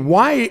 I mean,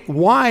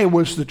 why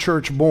was the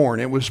church born?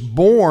 It was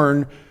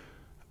born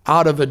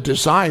out of a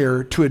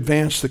desire to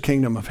advance the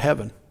kingdom of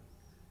heaven.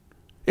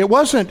 It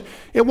wasn't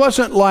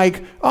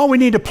like, oh, we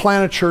need to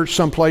plant a church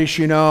someplace,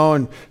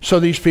 and so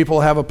these people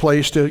have a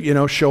place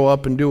to, show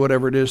up and do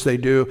whatever it is they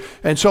do.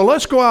 And so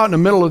let's go out in the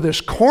middle of this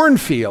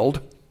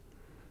cornfield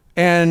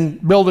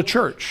and build a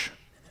church.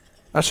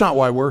 That's not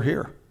why we're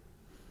here.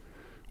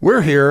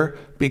 We're here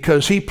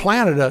because he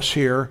planted us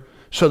here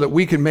so that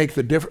we can make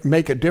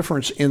a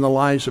difference in the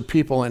lives of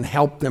people and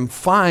help them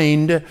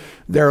find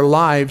their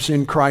lives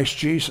in Christ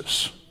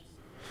Jesus.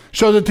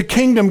 So that the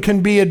kingdom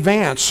can be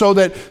advanced, so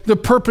that the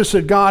purpose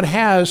that God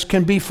has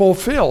can be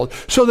fulfilled,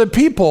 so that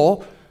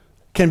people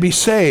can be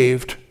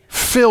saved,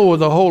 filled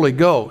with the Holy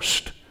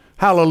Ghost,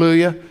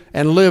 hallelujah,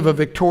 and live a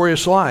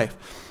victorious life.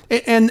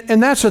 And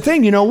that's the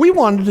thing, we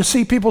wanted to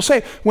see people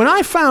saved. When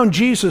I found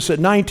Jesus at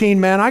 19,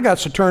 man, I got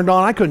so turned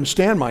on, I couldn't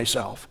stand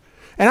myself.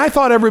 And I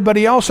thought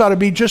everybody else ought to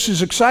be just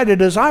as excited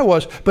as I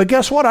was, but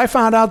guess what? I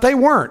found out they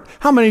weren't.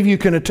 How many of you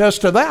can attest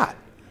to that?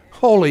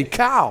 Holy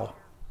cow.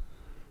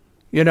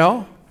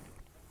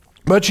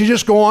 But you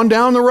just go on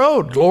down the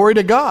road, glory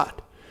to God,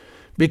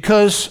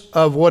 because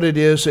of what it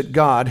is that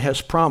God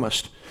has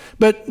promised.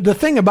 But the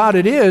thing about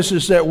it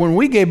is that when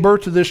we gave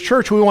birth to this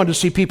church, we wanted to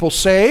see people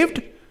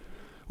saved.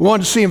 We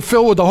wanted to see them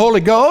filled with the Holy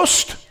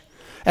Ghost.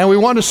 And we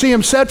wanted to see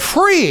them set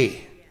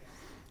free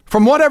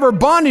from whatever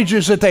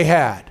bondages that they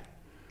had.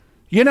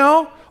 You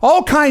know,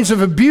 all kinds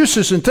of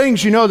abuses and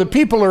things, you know, that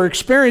people are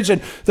experiencing.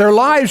 Their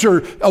lives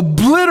are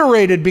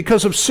obliterated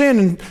because of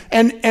sin.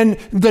 And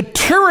the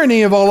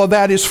tyranny of all of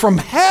that is from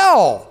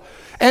hell.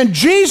 And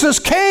Jesus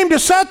came to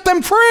set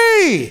them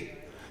free.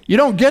 You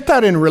don't get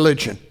that in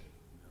religion.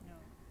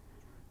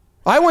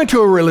 I went to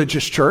a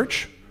religious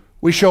church.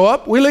 We show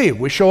up, we leave.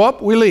 We show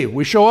up, we leave.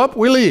 We show up,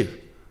 we leave.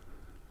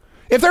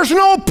 If there's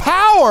no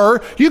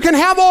power, you can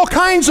have all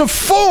kinds of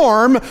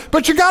form,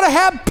 but you got to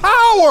have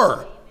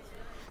power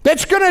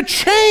that's going to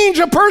change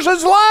a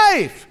person's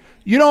life.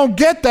 You don't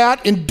get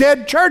that in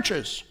dead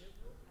churches.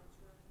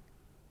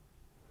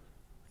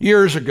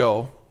 Years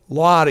ago, a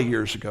lot of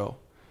years ago,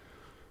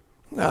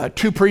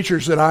 two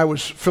preachers that I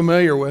was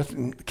familiar with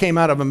and came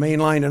out of a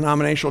mainline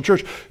denominational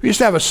church. We used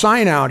to have a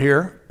sign out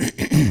here.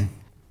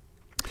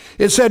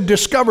 It said,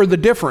 "Discover the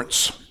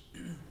difference."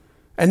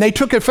 And they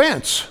took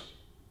offense.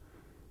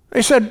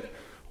 They said,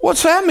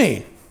 "What's that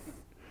mean?"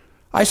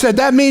 I said,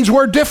 "That means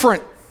we're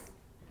different."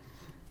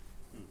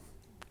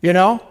 You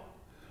know?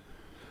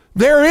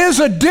 There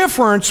is a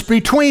difference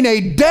between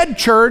a dead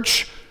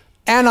church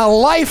and a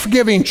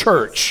life-giving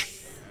church.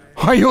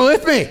 Are you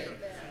with me?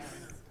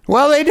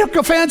 Well, they took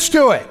offense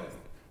to it.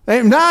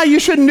 Nah, you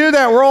shouldn't do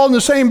that. We're all in the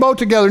same boat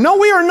together. No,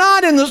 we are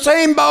not in the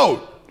same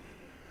boat.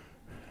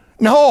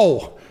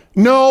 No.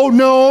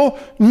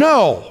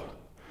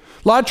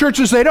 A lot of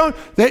churches,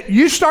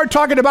 you start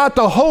talking about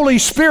the Holy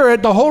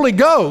Spirit, the Holy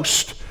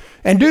Ghost,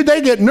 and dude, they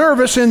get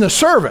nervous in the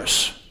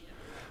service.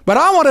 But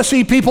I want to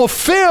see people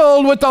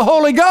filled with the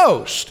Holy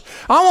Ghost.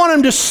 I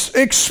want them to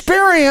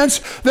experience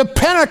the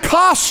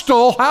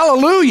Pentecostal,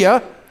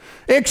 hallelujah,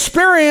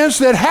 experience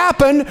that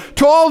happened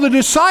to all the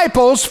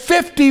disciples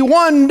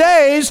 51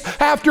 days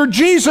after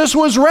Jesus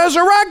was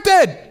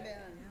resurrected.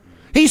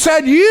 He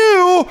said,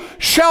 "You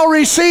shall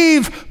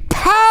receive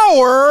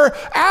power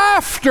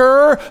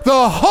after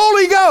the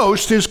Holy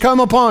Ghost has come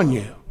upon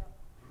you."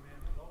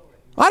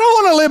 I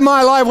don't want to live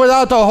my life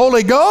without the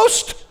Holy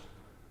Ghost.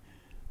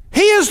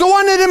 He is the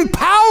one that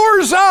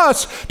empowers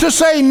us to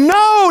say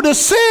no to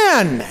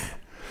sin.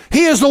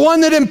 He is the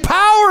one that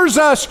empowers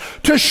us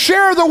to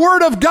share the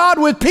Word of God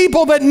with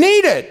people that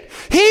need it.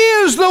 He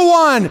is the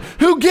one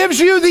who gives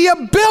you the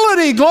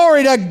ability,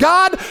 glory to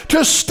God,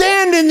 to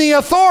stand in the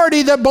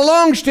authority that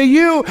belongs to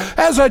you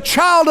as a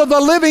child of the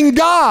living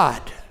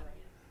God.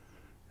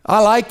 I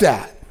like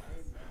that.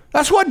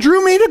 That's what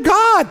drew me to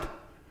God.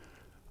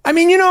 I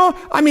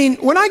mean,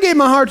 when I gave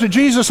my heart to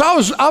Jesus, I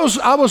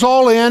was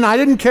all in. I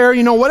didn't care,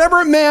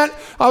 whatever it meant,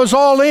 I was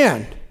all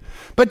in.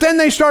 But then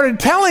they started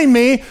telling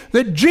me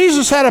that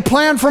Jesus had a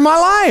plan for my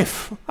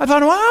life. I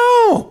thought,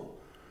 wow,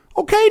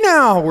 okay,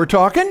 now we're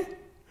talking.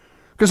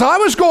 Because I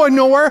was going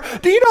nowhere.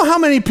 Do you know how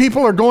many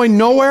people are going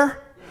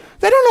nowhere?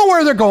 They don't know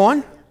where they're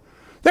going.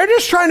 They're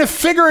just trying to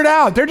figure it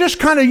out. They're just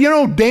kind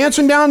of,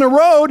 dancing down the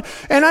road.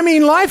 And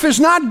life is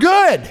not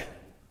good.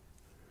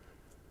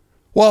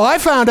 Well, I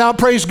found out,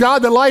 praise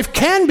God, that life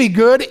can be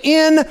good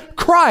in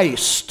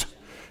Christ.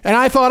 And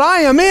I thought,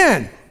 I am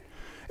in.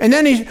 And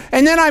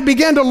then I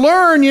began to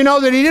learn,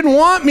 that He didn't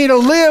want me to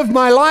live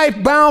my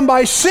life bound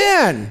by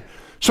sin.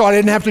 So I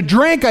didn't have to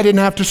drink. I didn't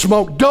have to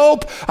smoke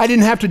dope. I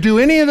didn't have to do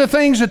any of the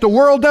things that the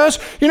world does.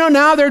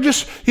 Now they're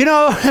just,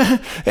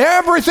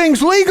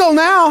 everything's legal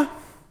now.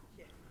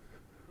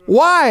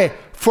 Why?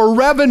 For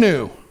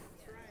revenue.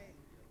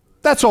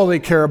 That's all they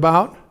care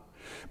about.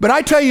 But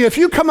I tell you, if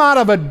you come out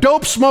of a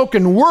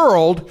dope-smoking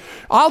world,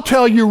 I'll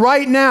tell you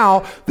right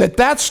now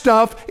that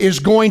stuff is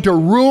going to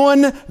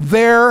ruin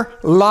their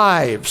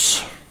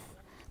lives.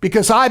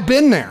 Because I've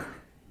been there.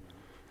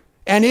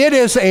 And it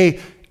is a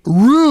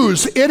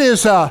ruse.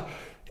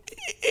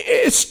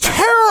 It's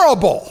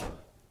terrible.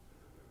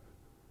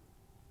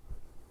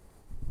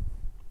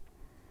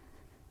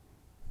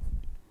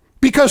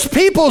 Because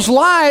people's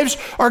lives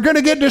are going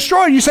to get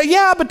destroyed. You say,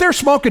 yeah, but they're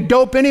smoking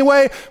dope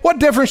anyway. What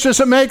difference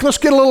does it make? Let's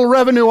get a little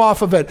revenue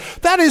off of it.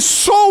 That is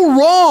so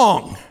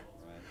wrong.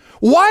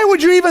 Why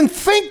would you even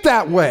think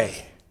that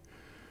way?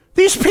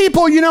 These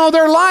people,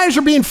 their lives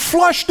are being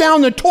flushed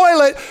down the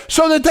toilet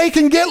so that they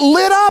can get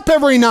lit up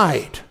every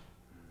night.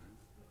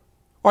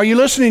 Are you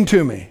listening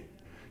to me?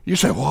 You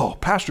say, whoa,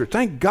 Pastor,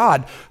 thank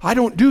God I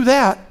don't do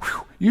that.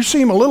 Whew, you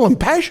seem a little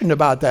impassioned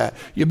about that.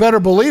 You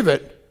better believe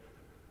it.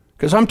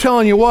 Because I'm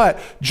telling you what,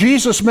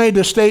 Jesus made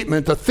the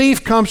statement, the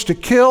thief comes to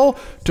kill,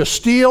 to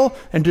steal,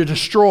 and to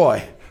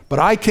destroy. But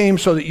I came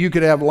so that you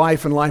could have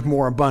life and life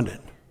more abundant.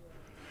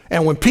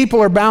 And when people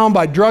are bound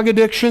by drug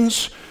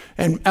addictions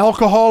and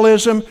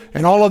alcoholism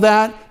and all of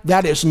that,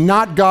 that is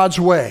not God's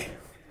way.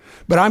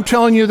 But I'm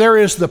telling you, there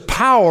is the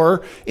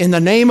power in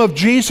the name of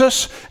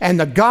Jesus and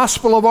the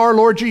gospel of our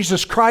Lord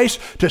Jesus Christ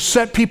to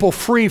set people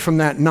free from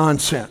that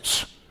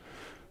nonsense.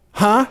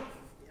 Huh?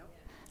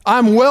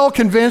 I'm well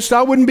convinced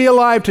I wouldn't be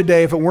alive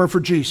today if it weren't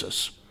for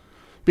Jesus.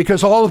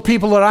 Because all the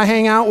people that I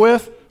hang out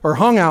with or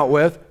hung out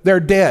with, they're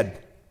dead.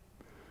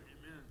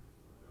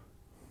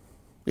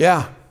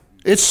 Yeah.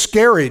 It's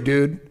scary,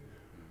 dude.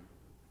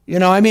 You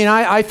know, I mean,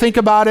 I think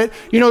about it.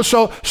 You know,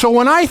 so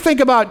when I think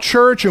about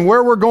church and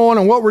where we're going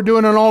and what we're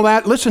doing and all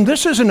that, listen,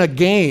 this isn't a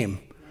game.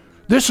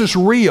 This is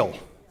real.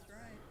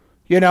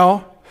 You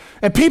know?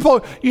 And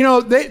people, you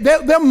know,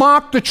 they'll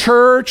mock the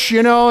church,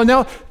 you know, and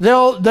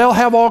they'll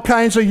have all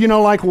kinds of, you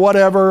know, like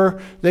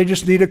whatever. They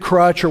just need a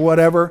crutch or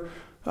whatever.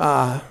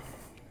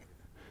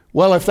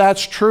 Well, if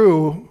that's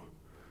true,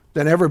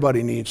 then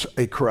everybody needs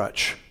a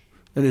crutch.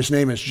 And his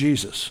name is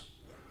Jesus.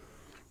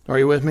 Are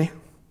you with me?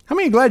 How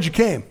many are glad you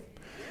came?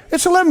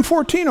 It's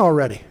 11:14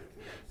 already.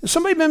 Has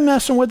somebody been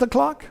messing with the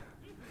clock?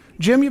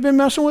 Jim, you been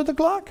messing with the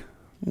clock?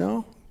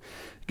 No?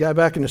 The guy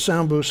back in the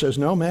sound booth says,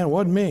 no, man, it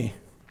wasn't me.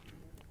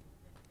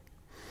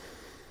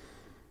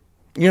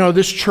 You know,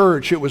 this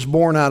church, it was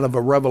born out of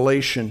a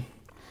revelation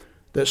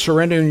that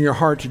surrendering your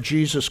heart to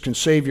Jesus can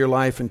save your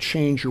life and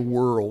change your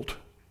world.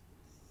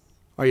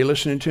 Are you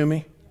listening to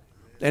me?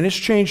 And it's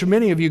changed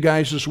many of you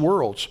guys'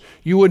 worlds.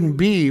 You wouldn't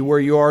be where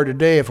you are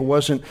today if it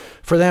wasn't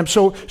for them.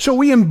 So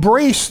we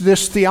embrace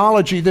this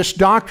theology, this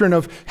doctrine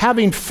of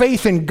having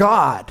faith in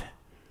God.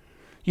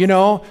 You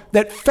know,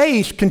 that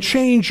faith can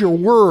change your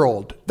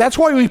world. That's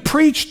why we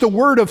preach the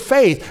word of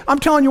faith. I'm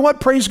telling you what,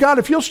 praise God,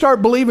 if you'll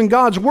start believing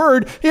God's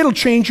word, it'll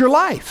change your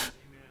life.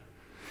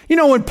 You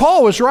know, when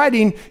Paul was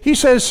writing, he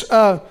says,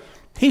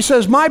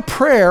 my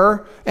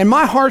prayer and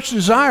my heart's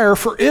desire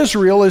for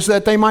Israel is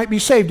that they might be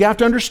saved. You have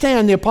to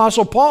understand, the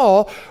Apostle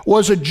Paul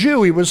was a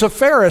Jew. He was a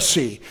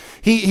Pharisee.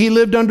 He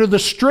lived under the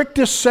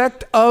strictest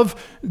sect of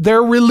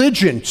their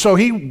religion. So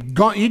he's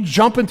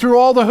jumping through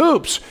all the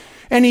hoops.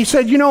 And he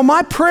said, you know,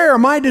 my prayer,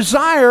 my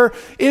desire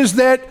is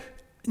that,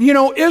 you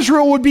know,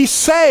 Israel would be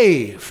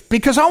saved,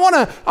 because I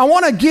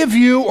want to give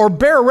you or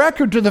bear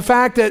record to the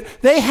fact that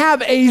they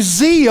have a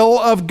zeal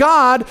of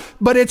God,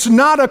 but it's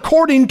not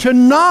according to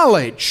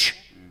knowledge.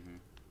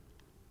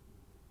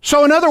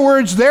 So in other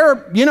words,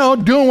 they're, you know,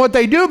 doing what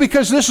they do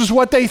because this is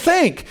what they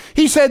think.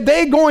 He said,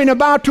 they going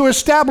about to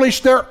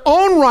establish their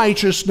own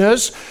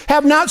righteousness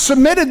have not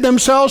submitted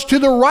themselves to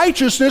the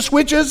righteousness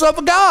which is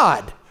of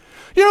God.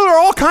 You know, there are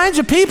all kinds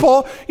of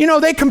people, you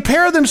know, they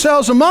compare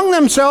themselves among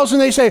themselves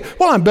and they say,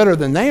 well, I'm better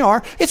than they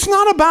are. It's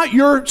not about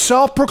your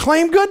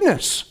self-proclaimed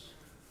goodness.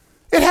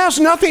 It has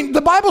nothing.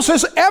 The Bible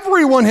says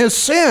everyone has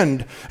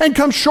sinned and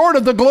come short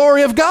of the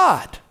glory of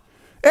God.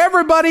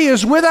 Everybody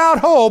is without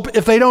hope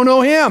if they don't know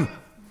Him.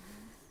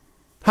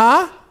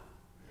 Huh?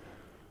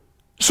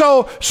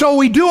 So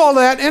we do all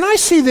that, and I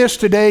see this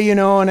today, you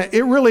know, and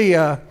it really,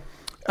 it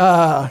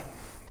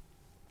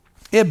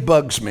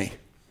bugs me.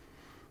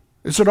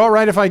 Is it all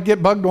right if I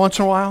get bugged once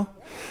in a while?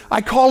 I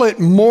call it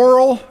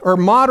moral or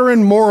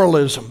modern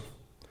moralism.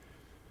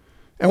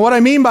 And what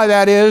I mean by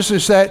that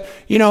is that,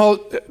 you know,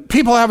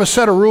 people have a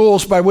set of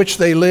rules by which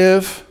they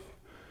live,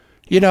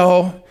 you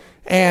know,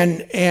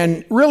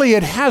 and really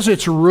it has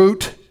its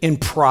root in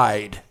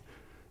pride,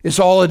 is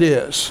all it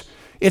is.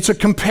 It's a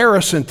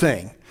comparison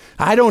thing.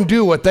 I don't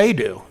do what they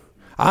do.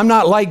 I'm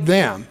not like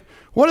them.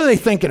 What are they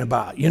thinking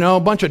about? You know, a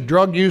bunch of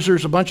drug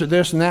users, a bunch of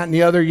this and that and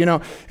the other, you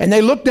know, and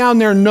they look down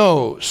their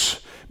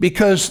nose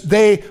because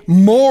they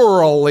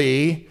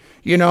morally,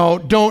 you know,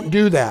 don't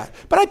do that.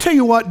 But I tell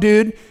you what,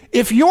 dude,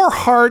 if your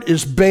heart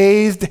is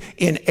bathed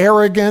in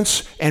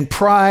arrogance and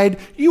pride,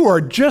 you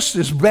are just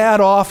as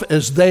bad off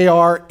as they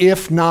are,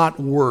 if not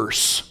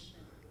worse.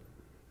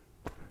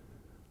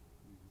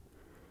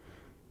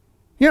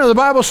 You know, the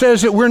Bible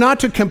says that we're not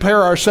to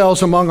compare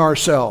ourselves among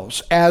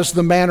ourselves, as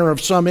the manner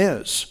of some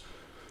is.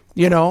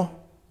 You know,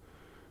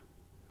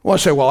 well, I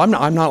say, well,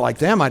 I'm not like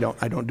them. I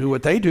don't do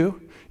what they do.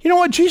 You know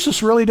what?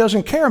 Jesus really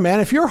doesn't care, man.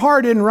 If your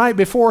heart isn't right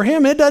before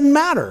Him, it doesn't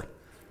matter.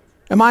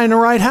 Am I in the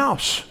right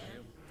house?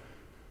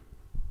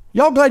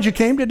 Y'all glad you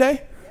came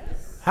today?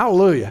 Yes.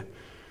 Hallelujah.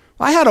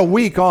 I had a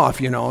week off,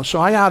 you know, so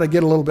I ought to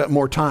get a little bit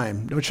more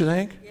time. Don't you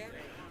think? Yeah.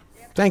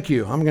 Thank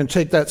you. I'm going to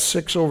take that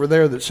 6 over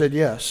there that said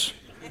yes.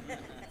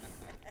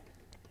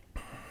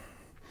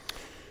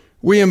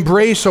 We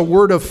embrace a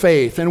word of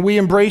faith, and we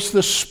embrace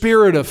the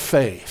spirit of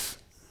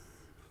faith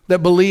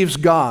that believes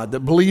God, that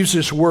believes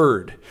His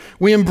word.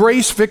 We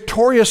embrace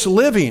victorious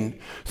living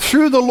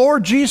through the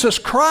Lord Jesus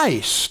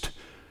Christ.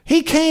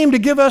 He came to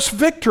give us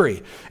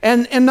victory.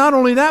 And not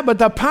only that, but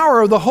the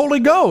power of the Holy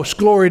Ghost.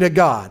 Glory to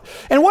God.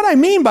 And what I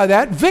mean by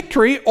that,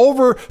 victory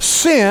over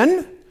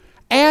sin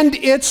and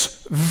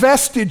its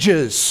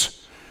vestiges.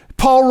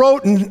 Paul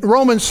wrote in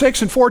Romans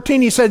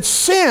 6:14, he said,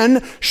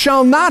 sin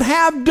shall not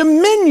have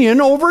dominion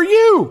over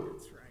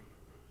you.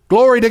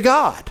 Glory to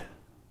God.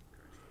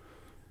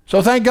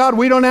 So thank God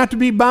we don't have to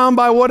be bound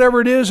by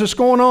whatever it is that's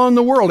going on in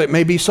the world. It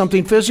may be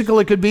something physical.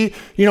 It could be,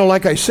 you know,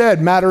 like I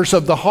said, matters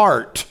of the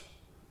heart.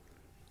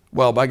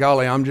 Well, by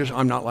golly, I'm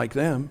not like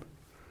them.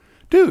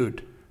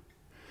 Dude,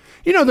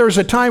 you know, there was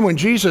a time when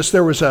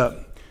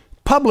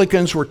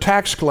publicans were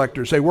tax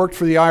collectors. They worked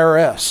for the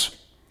IRS.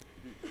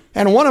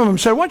 And one of them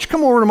said, why don't you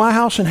come over to my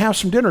house and have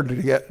some dinner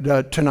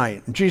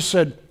tonight? And Jesus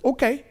said,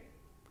 okay.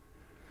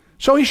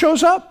 So he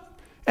shows up,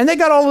 And they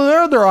got all of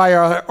their other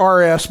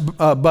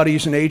IRS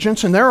buddies and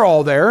agents, and they're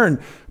all there, and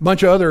a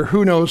bunch of other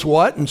who knows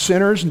what, and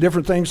sinners and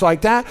different things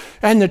like that.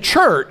 And the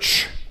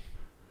church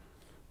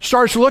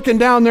starts looking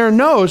down their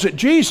nose at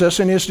Jesus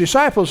and his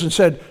disciples and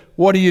said,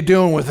 what are you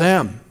doing with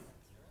them?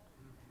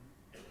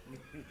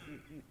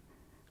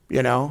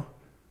 You know,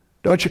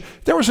 don't you?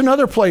 There was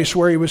another place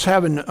where he was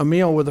having a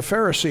meal with a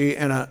Pharisee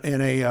and a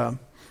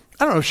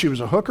I don't know if she was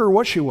a hooker or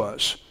what she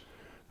was.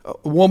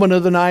 A woman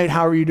of the night,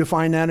 however you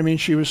define that. I mean,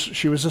 she was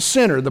a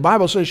sinner. The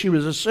Bible says she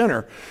was a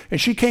sinner.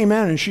 And she came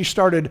in and she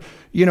started,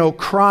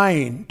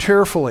 crying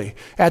tearfully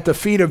at the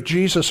feet of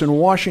Jesus and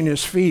washing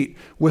his feet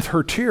with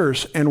her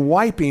tears and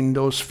wiping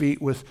those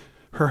feet with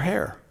her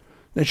hair.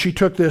 Then she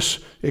took this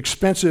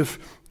expensive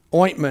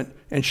ointment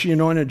and she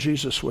anointed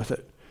Jesus with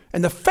it.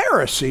 And the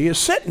Pharisee is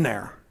sitting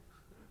there.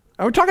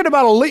 And we're talking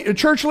about a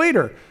church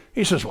leader.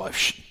 He says, well,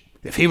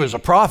 if he was a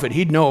prophet,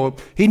 he'd know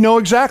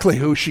exactly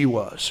who she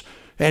was.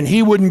 And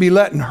he wouldn't be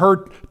letting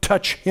her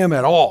touch him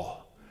at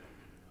all.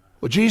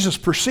 Well, Jesus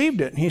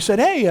perceived it. And he said,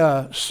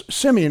 hey,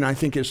 Simeon, I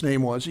think his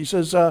name was. He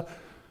says, I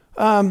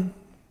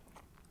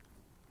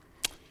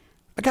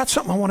got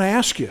something I want to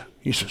ask you.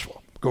 He says,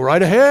 well, go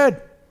right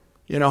ahead.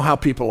 You know how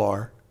people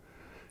are.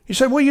 He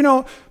said,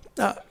 well,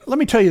 let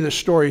me tell you this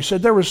story. He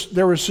said there was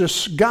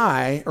this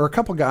guy or a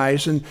couple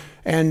guys, and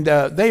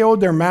they owed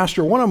their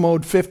master. One of them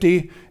owed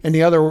 50 and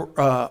the other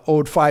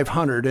owed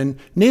 500, and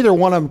neither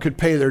one of them could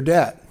pay their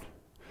debt.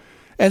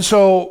 And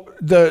so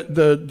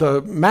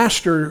the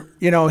master,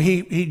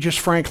 he just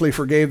frankly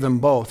forgave them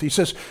both. He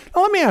says,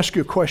 now let me ask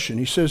you a question.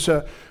 He says,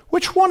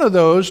 which one of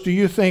those do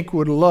you think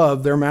would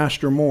love their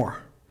master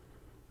more?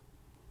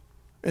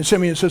 And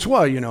Simeon says,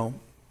 well,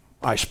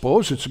 I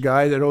suppose it's a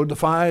guy that owed the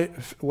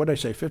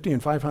 50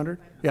 and 500?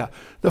 Yeah,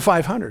 the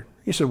 500.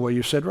 He said, well,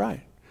 you said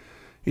right.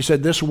 He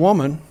said, this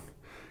woman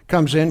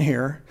comes in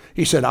here.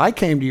 He said, I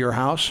came to your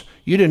house.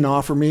 You didn't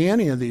offer me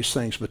any of these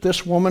things. But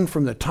this woman,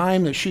 from the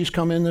time that she's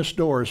come in this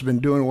door, has been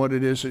doing what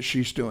it is that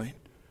she's doing.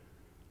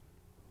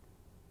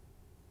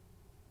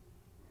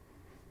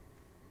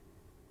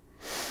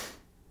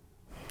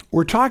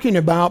 We're talking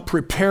about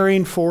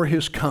preparing for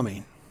his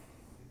coming.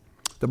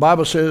 The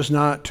Bible says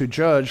not to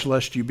judge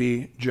lest you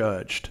be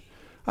judged.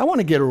 I want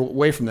to get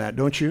away from that,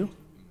 don't you,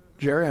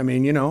 Jerry? I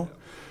mean,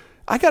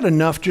 I got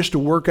enough just to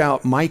work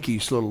out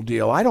Mikey's little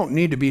deal. I don't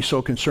need to be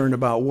so concerned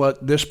about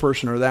what this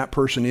person or that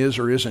person is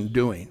or isn't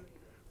doing.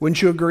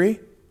 Wouldn't you agree?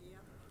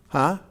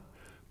 Huh?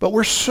 But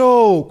we're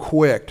so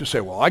quick to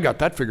say, well, I got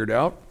that figured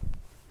out.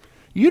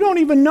 You don't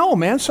even know,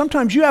 man.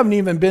 Sometimes you haven't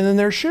even been in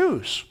their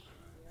shoes.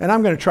 And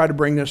I'm going to try to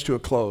bring this to a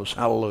close.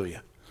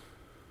 Hallelujah.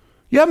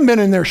 You haven't been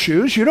in their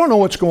shoes. You don't know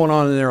what's going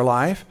on in their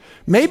life.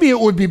 Maybe it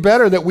would be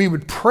better that we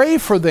would pray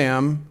for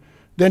them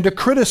than to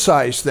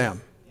criticize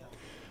them.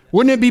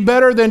 Wouldn't it be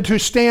better than to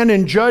stand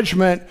in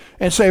judgment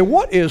and say,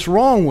 what is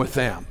wrong with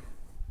them?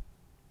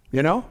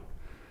 Now,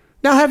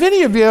 have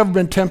any of you ever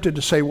been tempted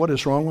to say, what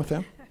is wrong with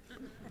them?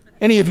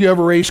 Any of you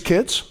ever raised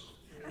kids?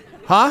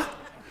 Huh?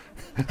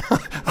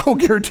 I will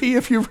guarantee you,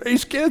 if you've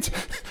raised kids,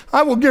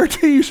 I will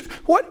guarantee you,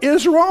 what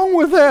is wrong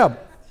with them?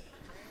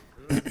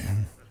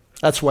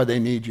 That's why they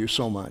need you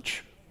so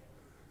much.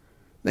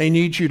 They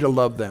need you to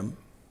love them.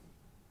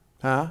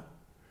 Huh?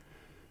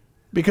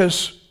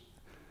 Because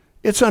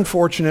it's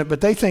unfortunate, but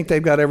they think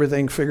they've got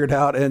everything figured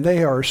out, and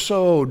they are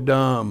so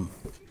dumb.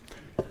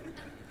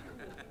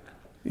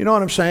 You know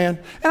what I'm saying?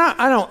 And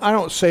I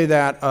don't say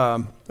that.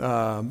 I'm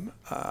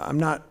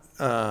not.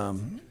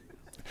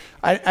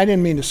 I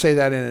didn't mean to say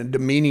that in a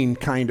demeaning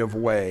kind of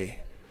way.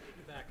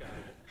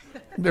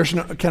 There's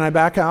no. Can I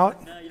back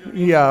out?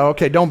 Yeah.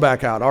 Okay. Don't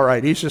back out. All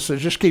right. He just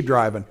says, just keep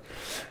driving.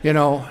 And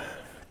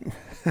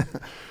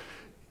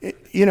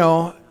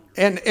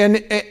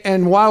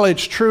while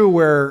it's true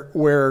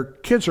where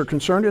kids are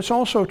concerned, it's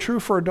also true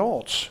for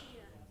adults.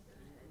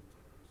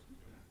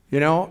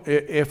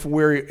 If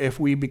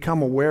we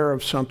become aware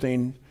of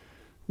something,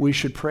 we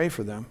should pray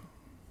for them.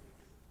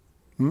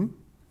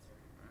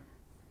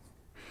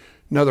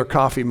 Another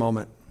coffee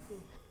moment.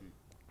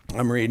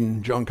 I'm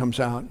reading, Joan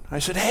comes out. I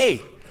said,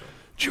 hey,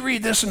 did you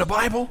read this in the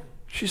Bible?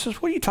 She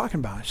says, what are you talking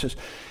about? I says,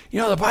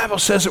 the Bible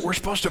says that we're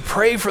supposed to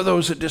pray for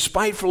those that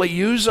despitefully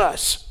use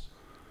us.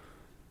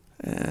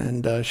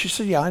 And she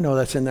said, yeah, I know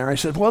that's in there. I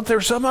said, well,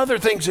 there's some other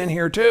things in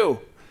here too,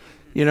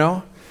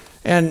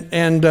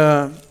 and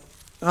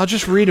I'll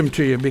just read them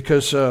to you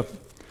because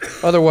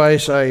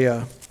otherwise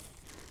I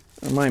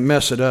might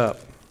mess it up.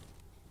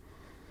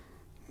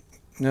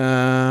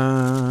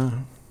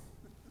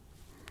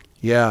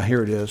 Yeah,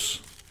 here it is.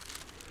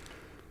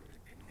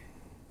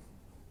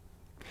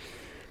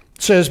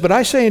 It says, but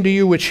I say unto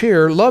you which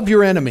hear, love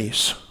your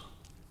enemies.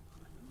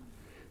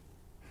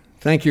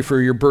 Thank you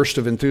for your burst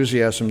of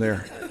enthusiasm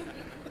there.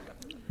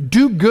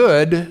 Do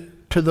good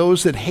to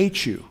those that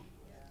hate you.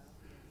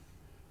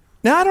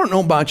 Now, I don't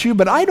know about you,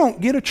 but I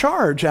don't get a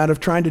charge out of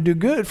trying to do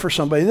good for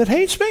somebody that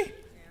hates me.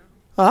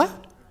 Huh?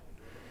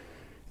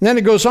 And then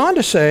it goes on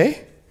to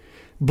say,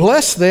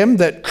 bless them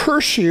that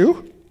curse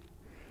you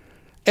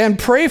and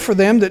pray for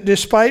them that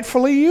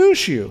despitefully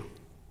use you.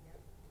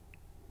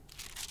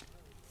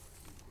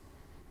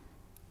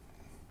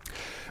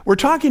 We're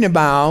talking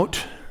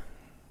about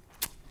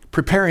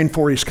preparing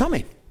for his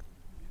coming.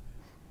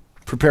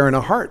 Preparing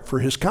a heart for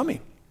his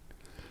coming.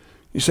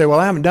 You say, well,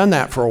 I haven't done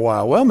that for a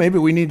while. Well, maybe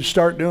we need to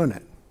start doing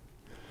it.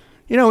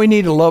 You know, we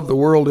need to love the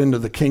world into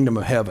the kingdom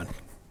of heaven.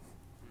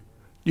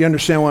 You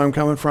understand where I'm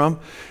coming from?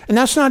 And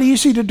that's not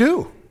easy to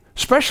do,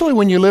 especially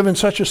when you live in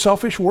such a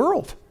selfish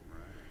world.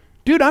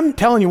 Dude, I'm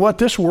telling you what,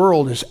 this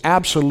world is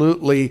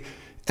absolutely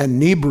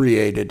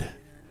inebriated,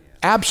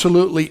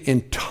 absolutely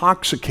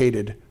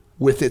intoxicated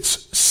with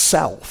its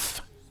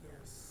self,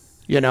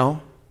 you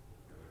know?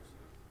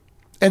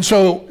 And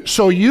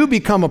so you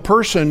become a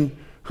person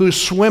who's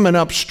swimming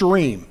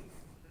upstream.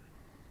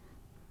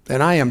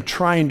 And I am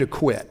trying to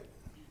quit,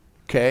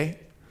 okay?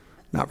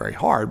 Not very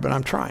hard, but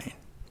I'm trying.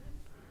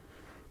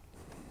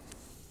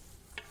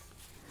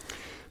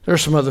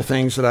 There's some other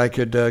things that I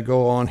could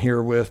go on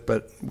here with,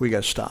 but we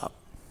got to stop.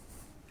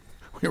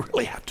 We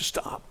really have to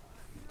stop.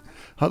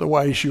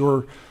 Otherwise,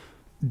 your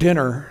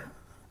dinner,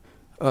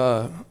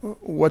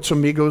 what's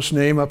Amigo's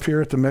name up here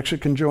at the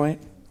Mexican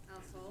joint?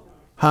 El Sol.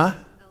 Huh?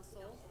 El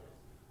Sol.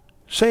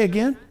 Say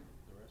again?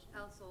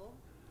 El Sol.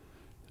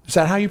 Is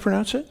that how you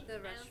pronounce it? The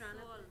restaurant.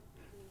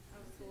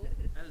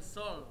 El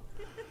Sol.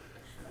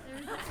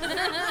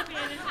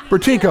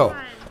 Bertico.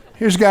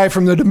 Here's a guy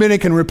from the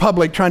Dominican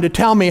Republic trying to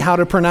tell me how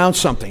to pronounce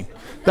something.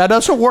 That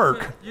doesn't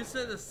work. You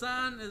said the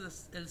sun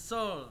is El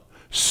Sol.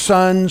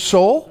 Sun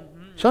Sol?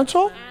 Sun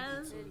Sol?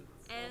 El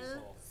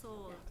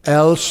Sol.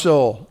 El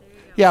Sol.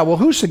 Yeah, well,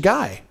 who's the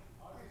guy?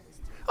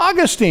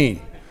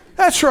 Augustine.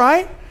 That's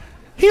right.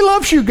 He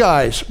loves you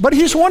guys, but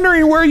he's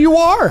wondering where you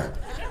are.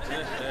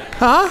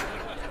 Huh?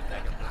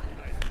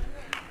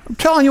 I'm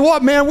telling you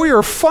what, man, we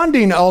are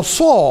funding El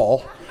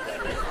Sol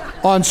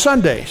on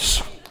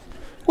Sundays,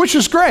 which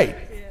is great.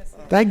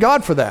 Thank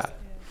God for that.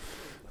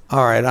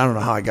 All right, I don't know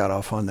how I got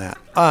off on that.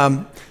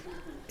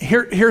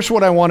 Here's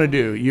what I want to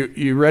do.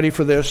 You ready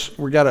for this?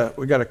 We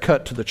gotta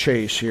cut to the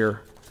chase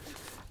here,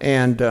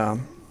 and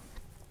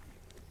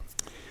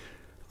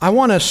I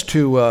want us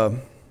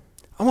to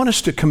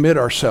commit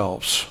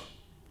ourselves.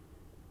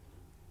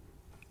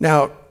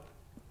 Now,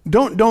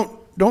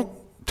 don't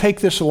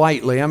take this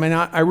lightly. I mean,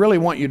 I really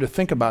want you to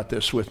think about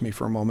this with me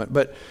for a moment.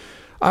 But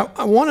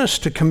I want us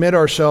to commit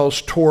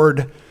ourselves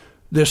toward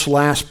this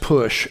last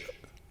push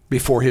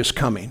before his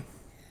coming.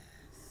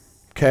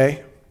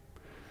 Okay?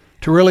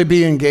 To really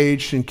be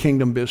engaged in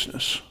kingdom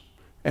business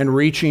and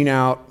reaching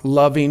out,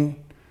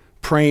 loving,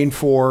 praying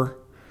for,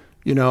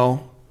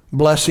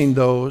 blessing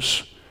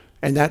those,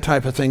 and that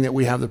type of thing that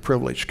we have the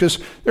privilege. Because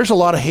there's a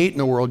lot of hate in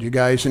the world, you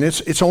guys, and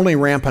it's only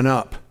ramping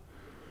up.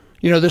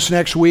 This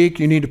next week,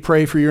 you need to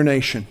pray for your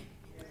nation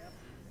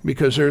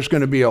because there's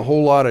going to be a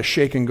whole lot of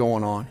shaking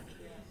going on.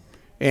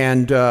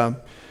 And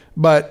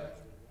but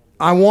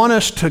I want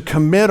us to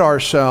commit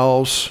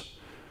ourselves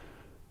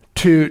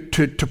to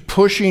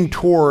pushing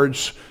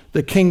towards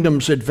the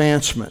kingdom's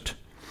advancement.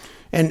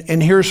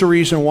 And here's the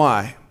reason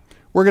why.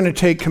 We're going to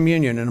take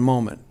communion in a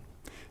moment.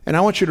 And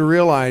I want you to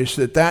realize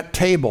that that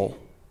table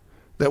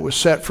that was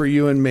set for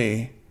you and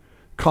me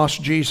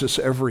cost Jesus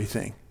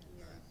everything.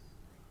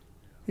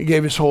 He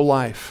gave his whole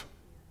life.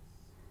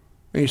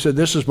 And he said,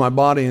 this is my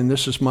body and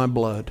this is my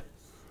blood.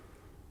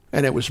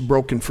 And it was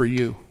broken for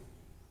you.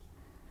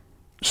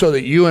 So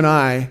that you and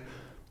I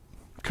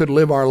could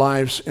live our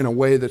lives in a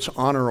way that's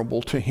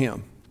honorable to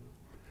him.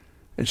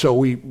 And so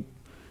we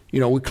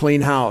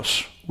clean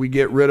house. We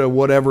get rid of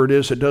whatever it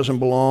is that doesn't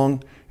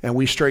belong, and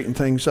we straighten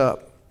things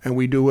up. And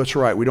we do what's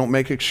right. We don't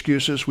make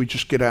excuses. We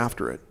just get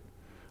after it.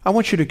 I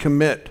want you to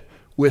commit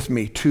with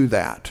me to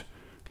that.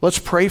 Let's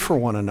pray for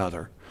one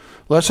another.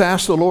 Let's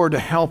ask the Lord to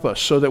help us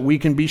so that we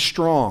can be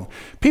strong.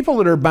 People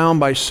that are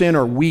bound by sin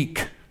are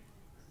weak.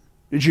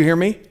 Did you hear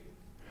me?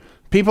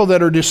 People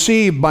that are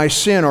deceived by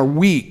sin are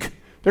weak.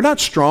 They're not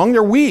strong,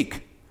 they're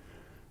weak.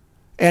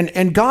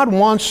 And God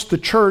wants the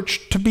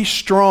church to be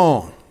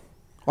strong.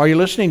 Are you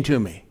listening to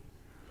me?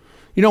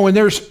 When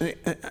there's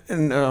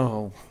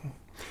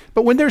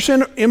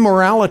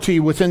immorality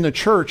within the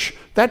church,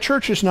 that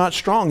church is not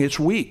strong, it's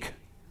weak.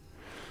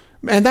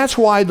 And that's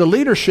why the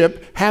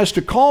leadership has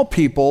to call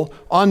people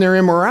on their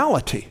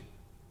immorality.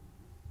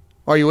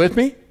 Are you with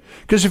me?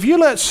 Because if you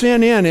let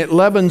sin in, it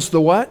leavens the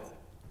what?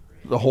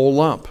 The whole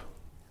lump.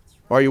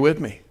 Are you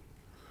with me?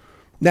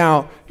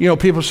 Now,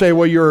 people say,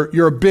 well,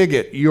 you're a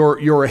bigot,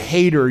 you're a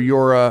hater,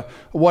 you're a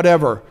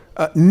whatever.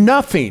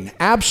 Nothing,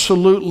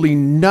 absolutely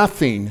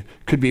nothing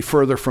could be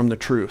further from the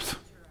truth.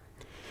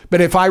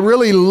 But if I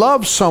really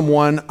love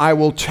someone, I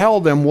will tell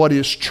them what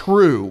is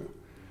true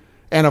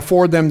and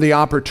afford them the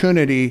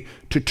opportunity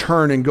to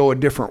turn and go a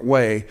different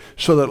way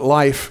so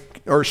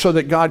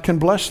that God can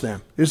bless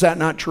them. Is that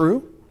not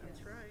true?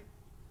 That's right.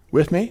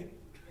 With me?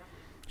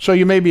 So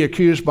you may be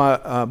accused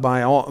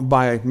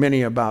by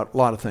many about a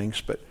lot of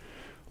things, but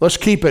let's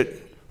keep it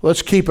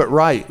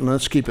right and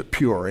let's keep it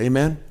pure.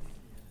 Amen?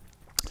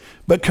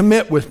 But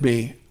commit with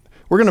me.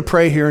 We're going to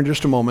pray here in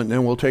just a moment, and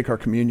then we'll take our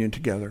communion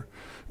together.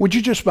 Would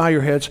you just bow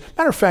your heads?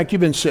 Matter of fact,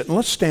 you've been sitting.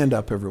 Let's stand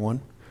up,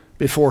 everyone,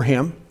 before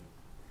him.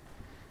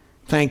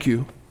 Thank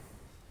you.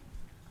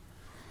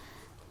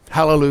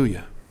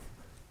 Hallelujah.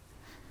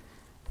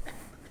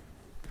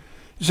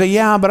 You say,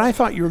 yeah, but I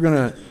thought you were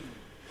going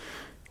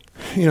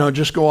to,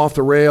 just go off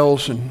the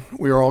rails and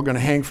we were all going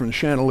to hang from the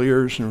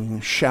chandeliers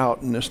and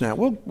shout and this and that.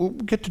 We'll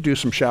get to do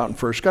some shouting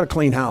first. Got to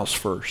clean house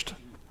first.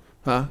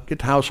 Get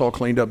the house all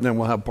cleaned up and then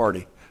we'll have a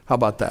party. How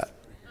about that?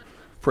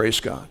 Praise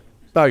God.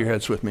 Bow your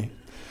heads with me.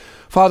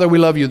 Father, we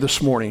love you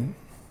this morning.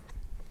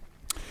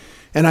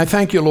 And I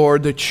thank you,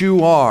 Lord, that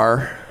you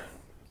are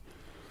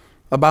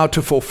about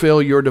to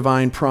fulfill your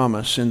divine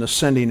promise in the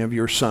sending of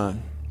your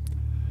Son.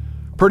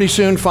 Pretty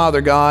soon,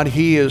 Father God,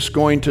 he is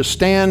going to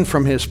stand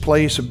from his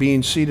place of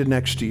being seated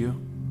next to you.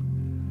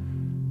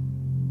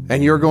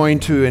 And you're going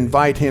to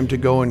invite him to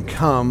go and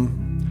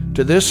come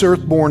to this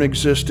earth-born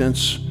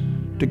existence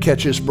to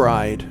catch his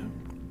bride.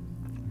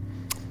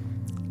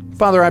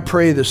 Father, I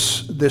pray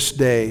this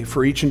day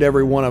for each and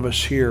every one of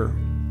us here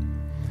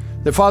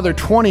that, Father,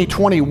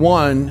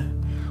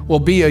 2021 will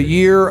be a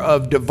year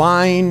of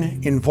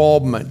divine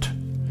involvement,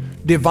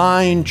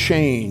 divine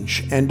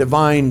change, and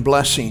divine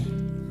blessing.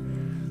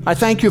 I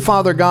thank you,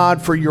 Father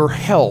God, for your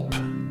help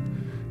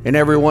in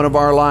every one of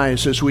our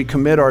lives as we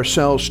commit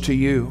ourselves to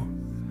you.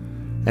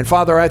 And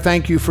Father, I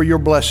thank you for your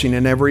blessing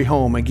in every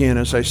home, again,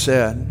 as I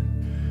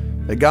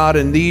said, that God,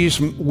 in these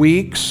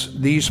weeks,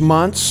 these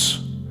months,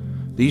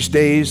 these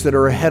days that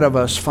are ahead of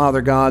us,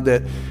 Father God,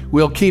 that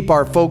we'll keep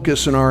our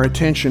focus and our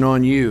attention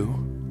on you,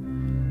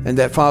 and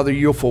that, Father,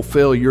 you'll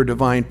fulfill your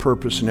divine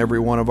purpose in every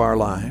one of our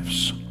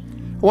lives.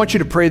 I want you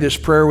to pray this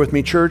prayer with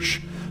me,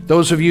 church.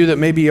 Those of you that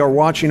maybe are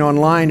watching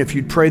online, if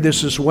you'd pray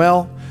this as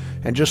well,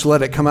 and just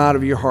let it come out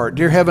of your heart.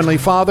 Dear Heavenly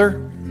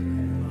Father,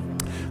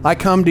 I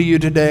come to you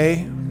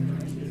today,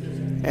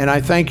 and I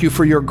thank you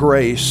for your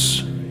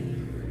grace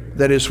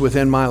that is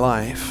within my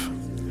life.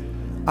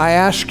 I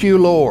ask you,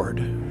 Lord,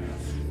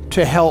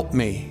 to help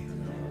me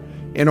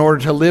in order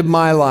to live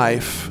my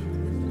life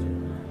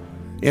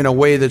in a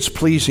way that's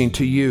pleasing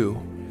to you.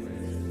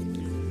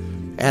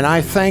 And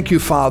I thank you,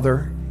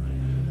 Father,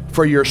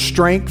 for your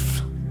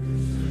strength,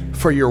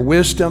 for your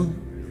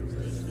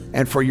wisdom,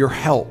 and for your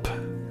help.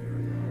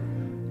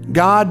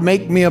 God,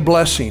 make me a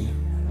blessing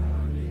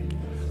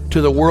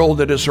to the world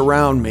that is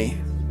around me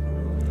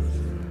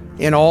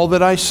in all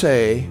that I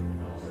say,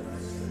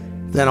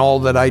 than all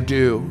that I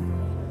do.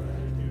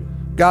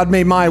 God,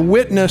 may my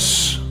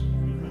witness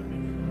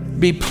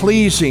be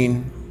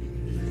pleasing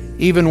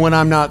even when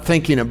I'm not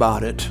thinking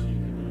about it.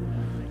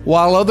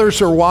 While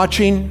others are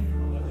watching,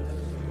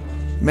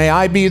 may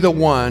I be the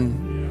one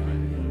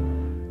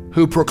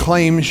who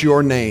proclaims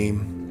your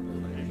name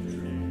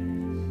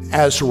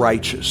as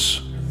righteous.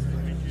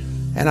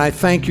 And I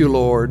thank you,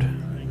 Lord,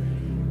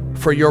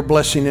 for your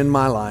blessing in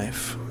my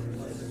life.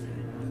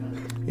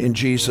 In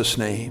Jesus'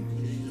 name.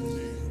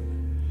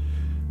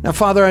 Now,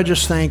 Father, I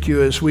just thank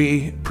you as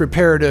we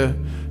prepare to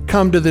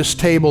come to this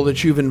table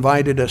that you've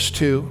invited us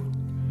to.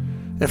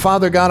 And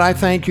Father God, I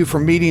thank you for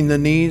meeting the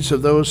needs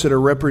of those that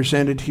are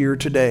represented here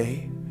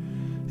today.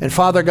 And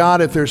Father God,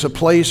 if there's a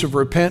place of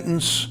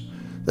repentance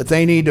that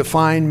they need to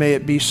find, may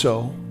it be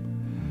so.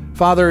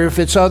 Father, if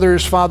it's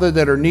others, Father,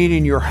 that are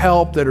needing your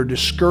help, that are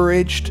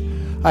discouraged,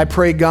 I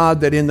pray,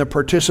 God, that in the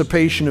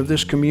participation of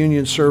this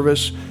communion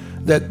service,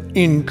 that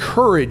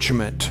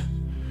encouragement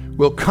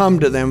will come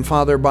to them,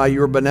 Father, by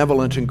your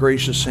benevolent and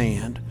gracious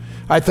hand.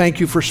 I thank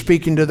you for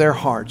speaking to their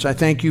hearts. I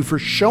thank you for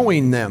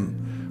showing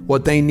them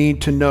what they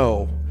need to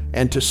know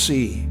and to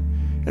see.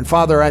 And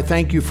Father, I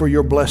thank you for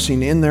your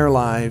blessing in their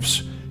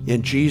lives.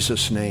 In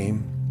Jesus'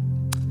 name,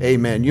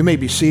 amen. You may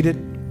be seated.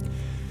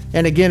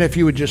 And again, if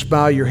you would just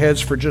bow your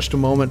heads for just a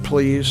moment,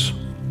 please.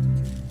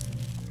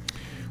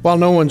 While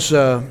no one's,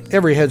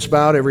 every head's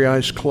bowed, every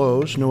eye's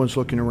closed, no one's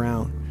looking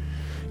around.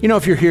 You know,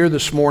 if you're here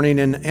this morning,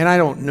 and I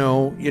don't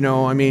know,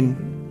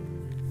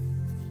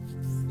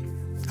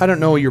 I don't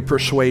know your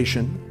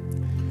persuasion.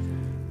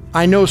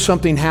 I know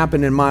something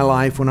happened in my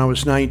life when I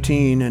was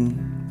 19,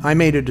 and I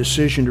made a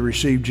decision to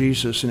receive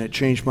Jesus, and it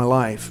changed my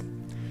life.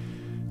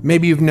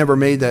 Maybe you've never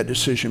made that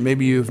decision.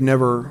 Maybe you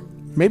never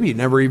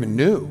even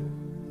knew.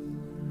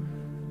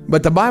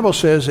 But the Bible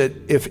says that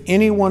if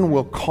anyone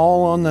will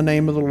call on the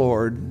name of the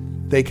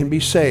Lord, they can be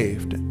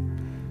saved.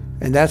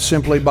 And that's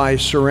simply by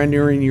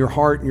surrendering your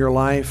heart and your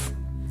life,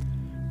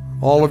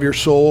 all of your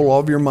soul, all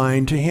of your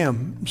mind to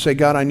Him. Say,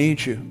 God, I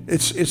need you.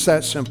 It's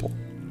that simple.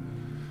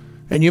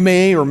 And you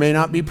may or may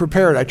not be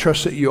prepared. I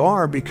trust that you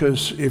are,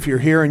 because if you're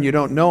here and you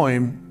don't know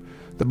Him,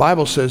 the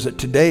Bible says that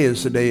today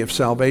is the day of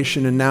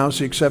salvation and now is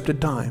the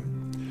accepted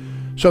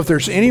time. So if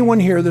there's anyone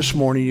here this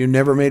morning, you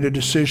never made a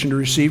decision to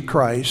receive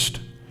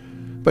Christ,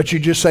 but you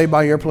just say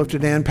by your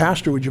uplifted hand,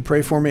 Pastor, would you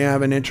pray for me? I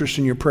have an interest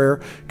in your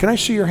prayer. Can I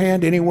see your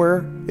hand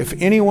anywhere? If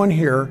anyone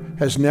here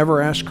has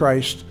never asked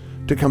Christ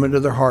to come into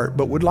their heart,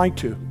 but would like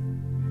to.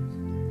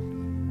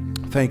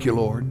 Thank you,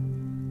 Lord.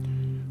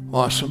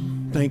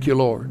 Awesome. Thank you,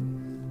 Lord.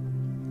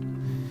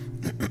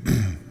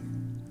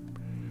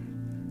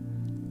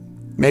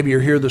 Maybe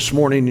you're here this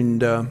morning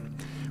and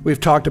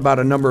we've talked about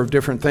a number of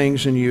different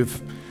things, and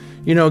you've,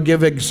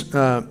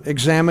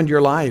 examined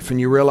your life, and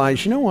you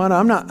realize, you know what,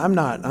 I'm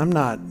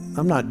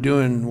not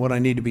doing what I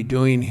need to be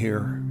doing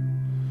here.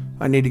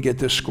 I need to get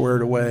this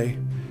squared away.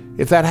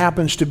 If that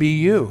happens to be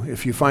you,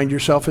 if you find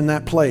yourself in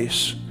that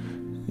place,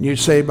 and you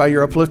say by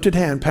your uplifted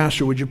hand,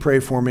 Pastor, would you pray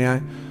for me?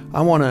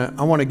 I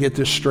want to get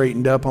this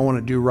straightened up. I want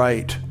to do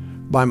right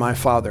by my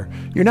Father.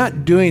 You're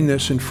not doing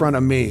this in front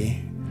of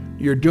me.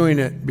 You're doing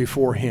it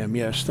before Him.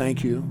 Yes,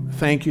 thank you.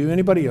 Thank you.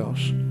 Anybody else?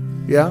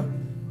 Yeah?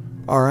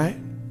 All right.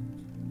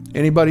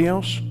 Anybody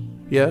else?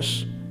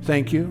 Yes.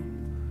 Thank you.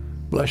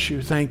 Bless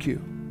you. Thank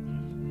you.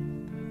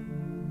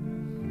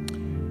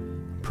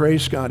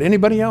 Praise God.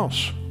 Anybody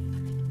else?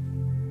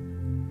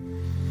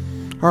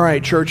 All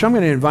right, church, I'm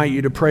going to invite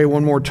you to pray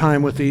one more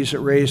time with these that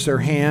raise their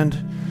hand.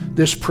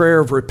 This prayer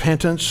of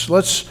repentance.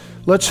 Let's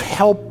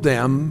help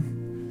them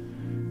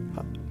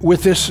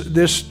with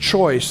this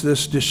choice,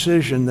 this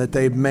decision that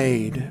they've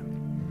made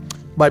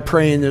by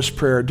praying this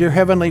prayer. Dear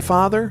Heavenly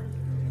Father,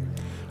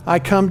 I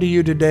come to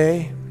you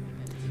today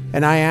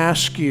and I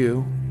ask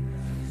you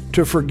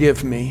to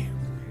forgive me.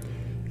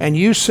 And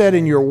you said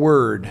in your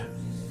word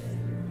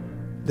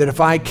that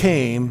if I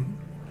came,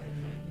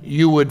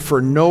 you would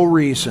for no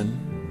reason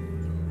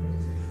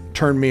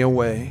turn me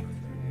away.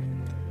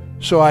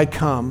 So I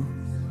come.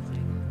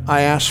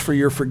 I ask for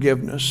your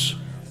forgiveness.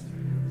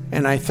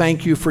 And I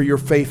thank you for your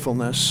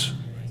faithfulness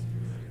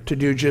to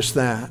do just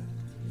that.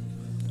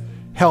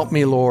 Help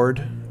me,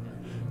 Lord,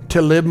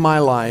 to live my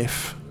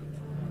life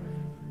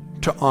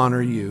to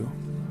honor you.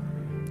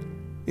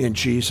 In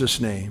Jesus'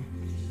 name,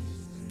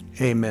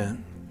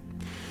 amen.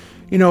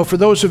 You know, for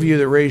those of you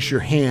that raised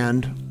your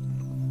hand,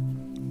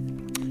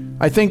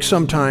 I think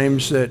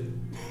sometimes that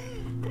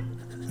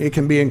it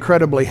can be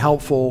incredibly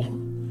helpful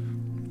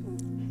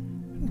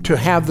to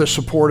have the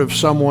support of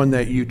someone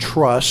that you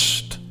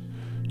trust.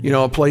 You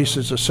know, a place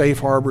that's a safe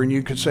harbor, and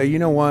you could say, you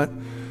know what,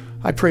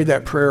 I prayed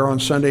that prayer on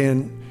Sunday,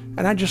 and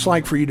I'd just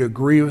like for you to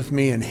agree with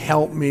me and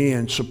help me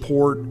and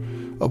support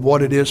of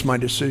what it is my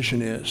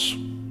decision is.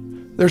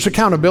 There's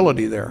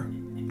accountability there.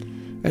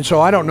 And so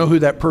I don't know who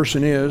that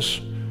person is,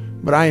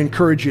 but I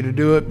encourage you to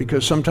do it,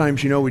 because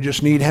sometimes, you know, we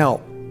just need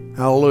help.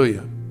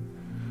 Hallelujah.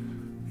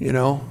 You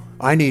know,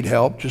 I need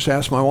help. Just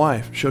ask my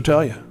wife. She'll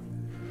tell you,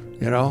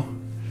 you know.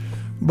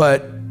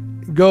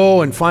 But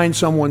go and find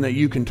someone that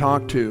you can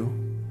talk to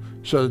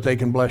so that they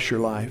can bless your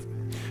life.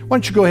 Why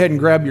don't you go ahead and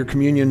grab your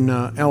communion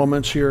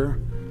elements here.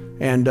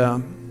 And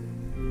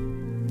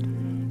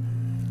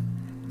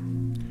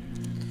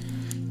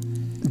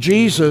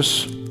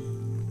Jesus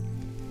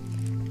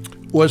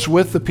was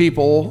with the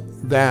people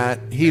that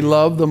he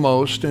loved the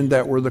most and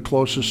that were the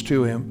closest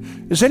to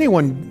him. Does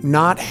anyone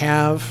not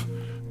have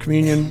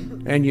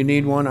communion and you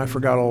need one? I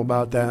forgot all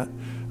about that.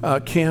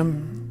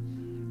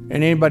 Kim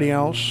and anybody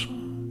else?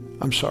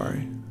 I'm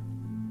sorry.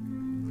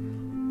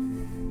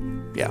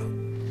 Yeah.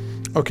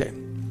 Okay.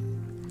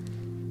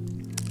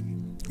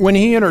 When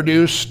he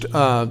introduced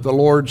the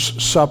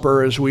Lord's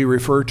Supper, as we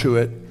refer to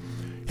it,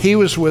 he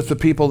was with the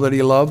people that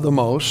he loved the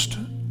most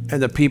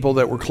and the people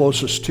that were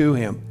closest to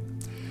him.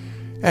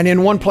 And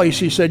in one place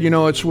he said, you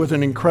know, it's with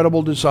an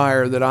incredible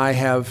desire that I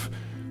have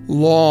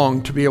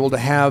longed to be able to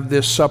have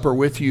this supper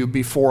with you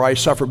before I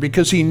suffer,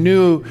 because he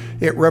knew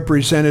it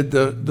represented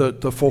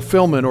the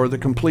fulfillment or the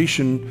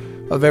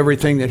completion of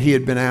everything that he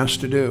had been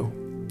asked to do.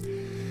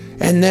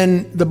 And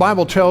then the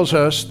Bible tells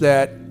us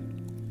that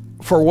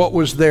for what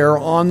was there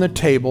on the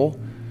table,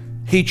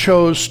 he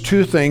chose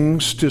two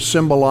things to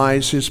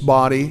symbolize his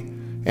body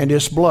and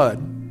his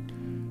blood.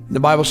 The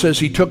Bible says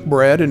he took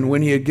bread, and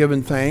when he had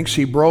given thanks,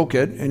 he broke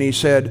it, and he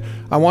said,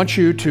 I want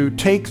you to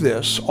take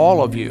this,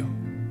 all of you.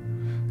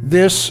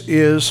 This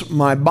is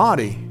my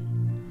body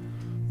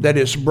that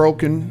is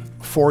broken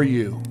for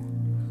you.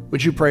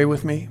 Would you pray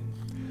with me?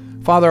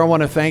 Father, I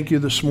want to thank you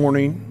this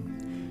morning.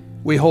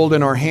 We hold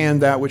in our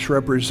hand that which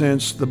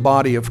represents the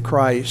body of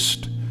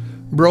Christ,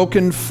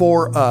 broken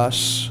for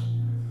us,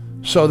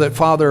 so that,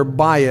 Father,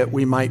 by it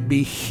we might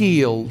be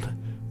healed,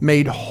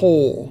 made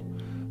whole,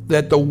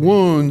 that the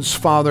wounds,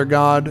 Father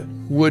God,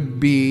 would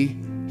be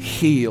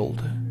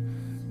healed.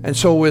 And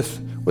so with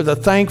a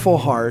thankful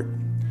heart,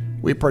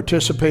 we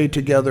participate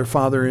together,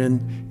 Father,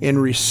 in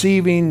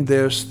receiving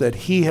this that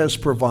he has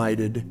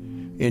provided.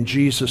 In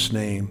Jesus'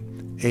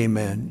 name,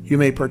 amen. You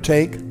may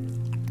partake.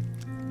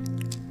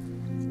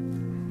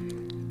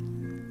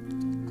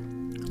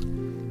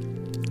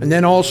 And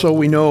then also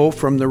we know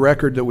from the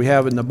record that we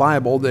have in the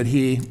Bible that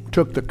he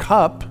took the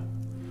cup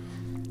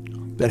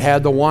that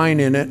had the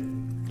wine in it,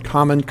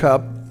 common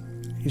cup.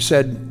 He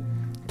said,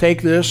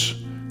 take this,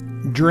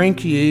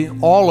 drink ye,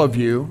 all of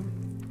you.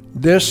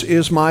 This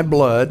is my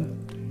blood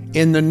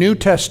in the New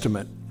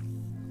Testament.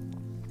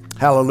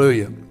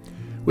 Hallelujah.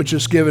 Which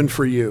is given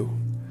for you.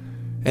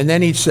 And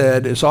then he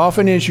said, as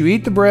often as you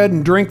eat the bread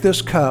and drink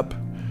this cup,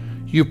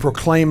 you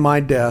proclaim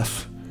my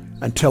death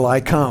until I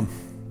come.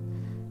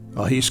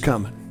 Well, he's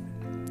coming.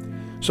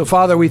 So,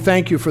 Father, we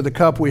thank you for the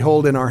cup we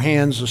hold in our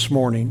hands this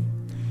morning.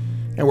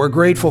 And we're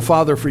grateful,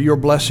 Father, for your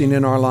blessing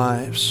in our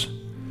lives.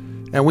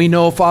 And we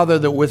know, Father,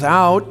 that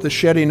without the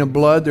shedding of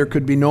blood, there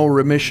could be no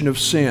remission of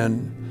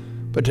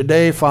sin. But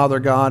today, Father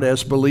God,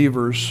 as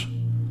believers,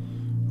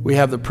 we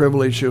have the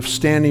privilege of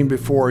standing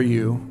before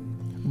you,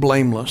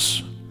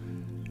 blameless,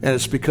 And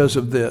it's because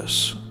of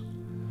this.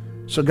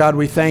 So God,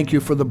 we thank you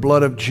for the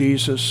blood of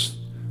Jesus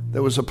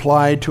that was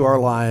applied to our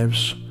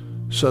lives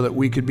so that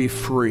we could be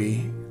free.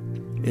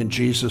 In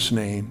Jesus'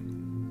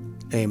 name,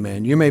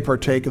 amen. You may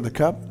partake of the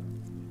cup.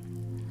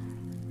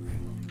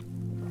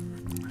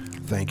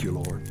 Thank you,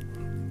 Lord.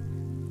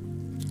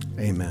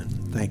 Amen.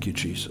 Thank you,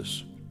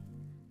 Jesus.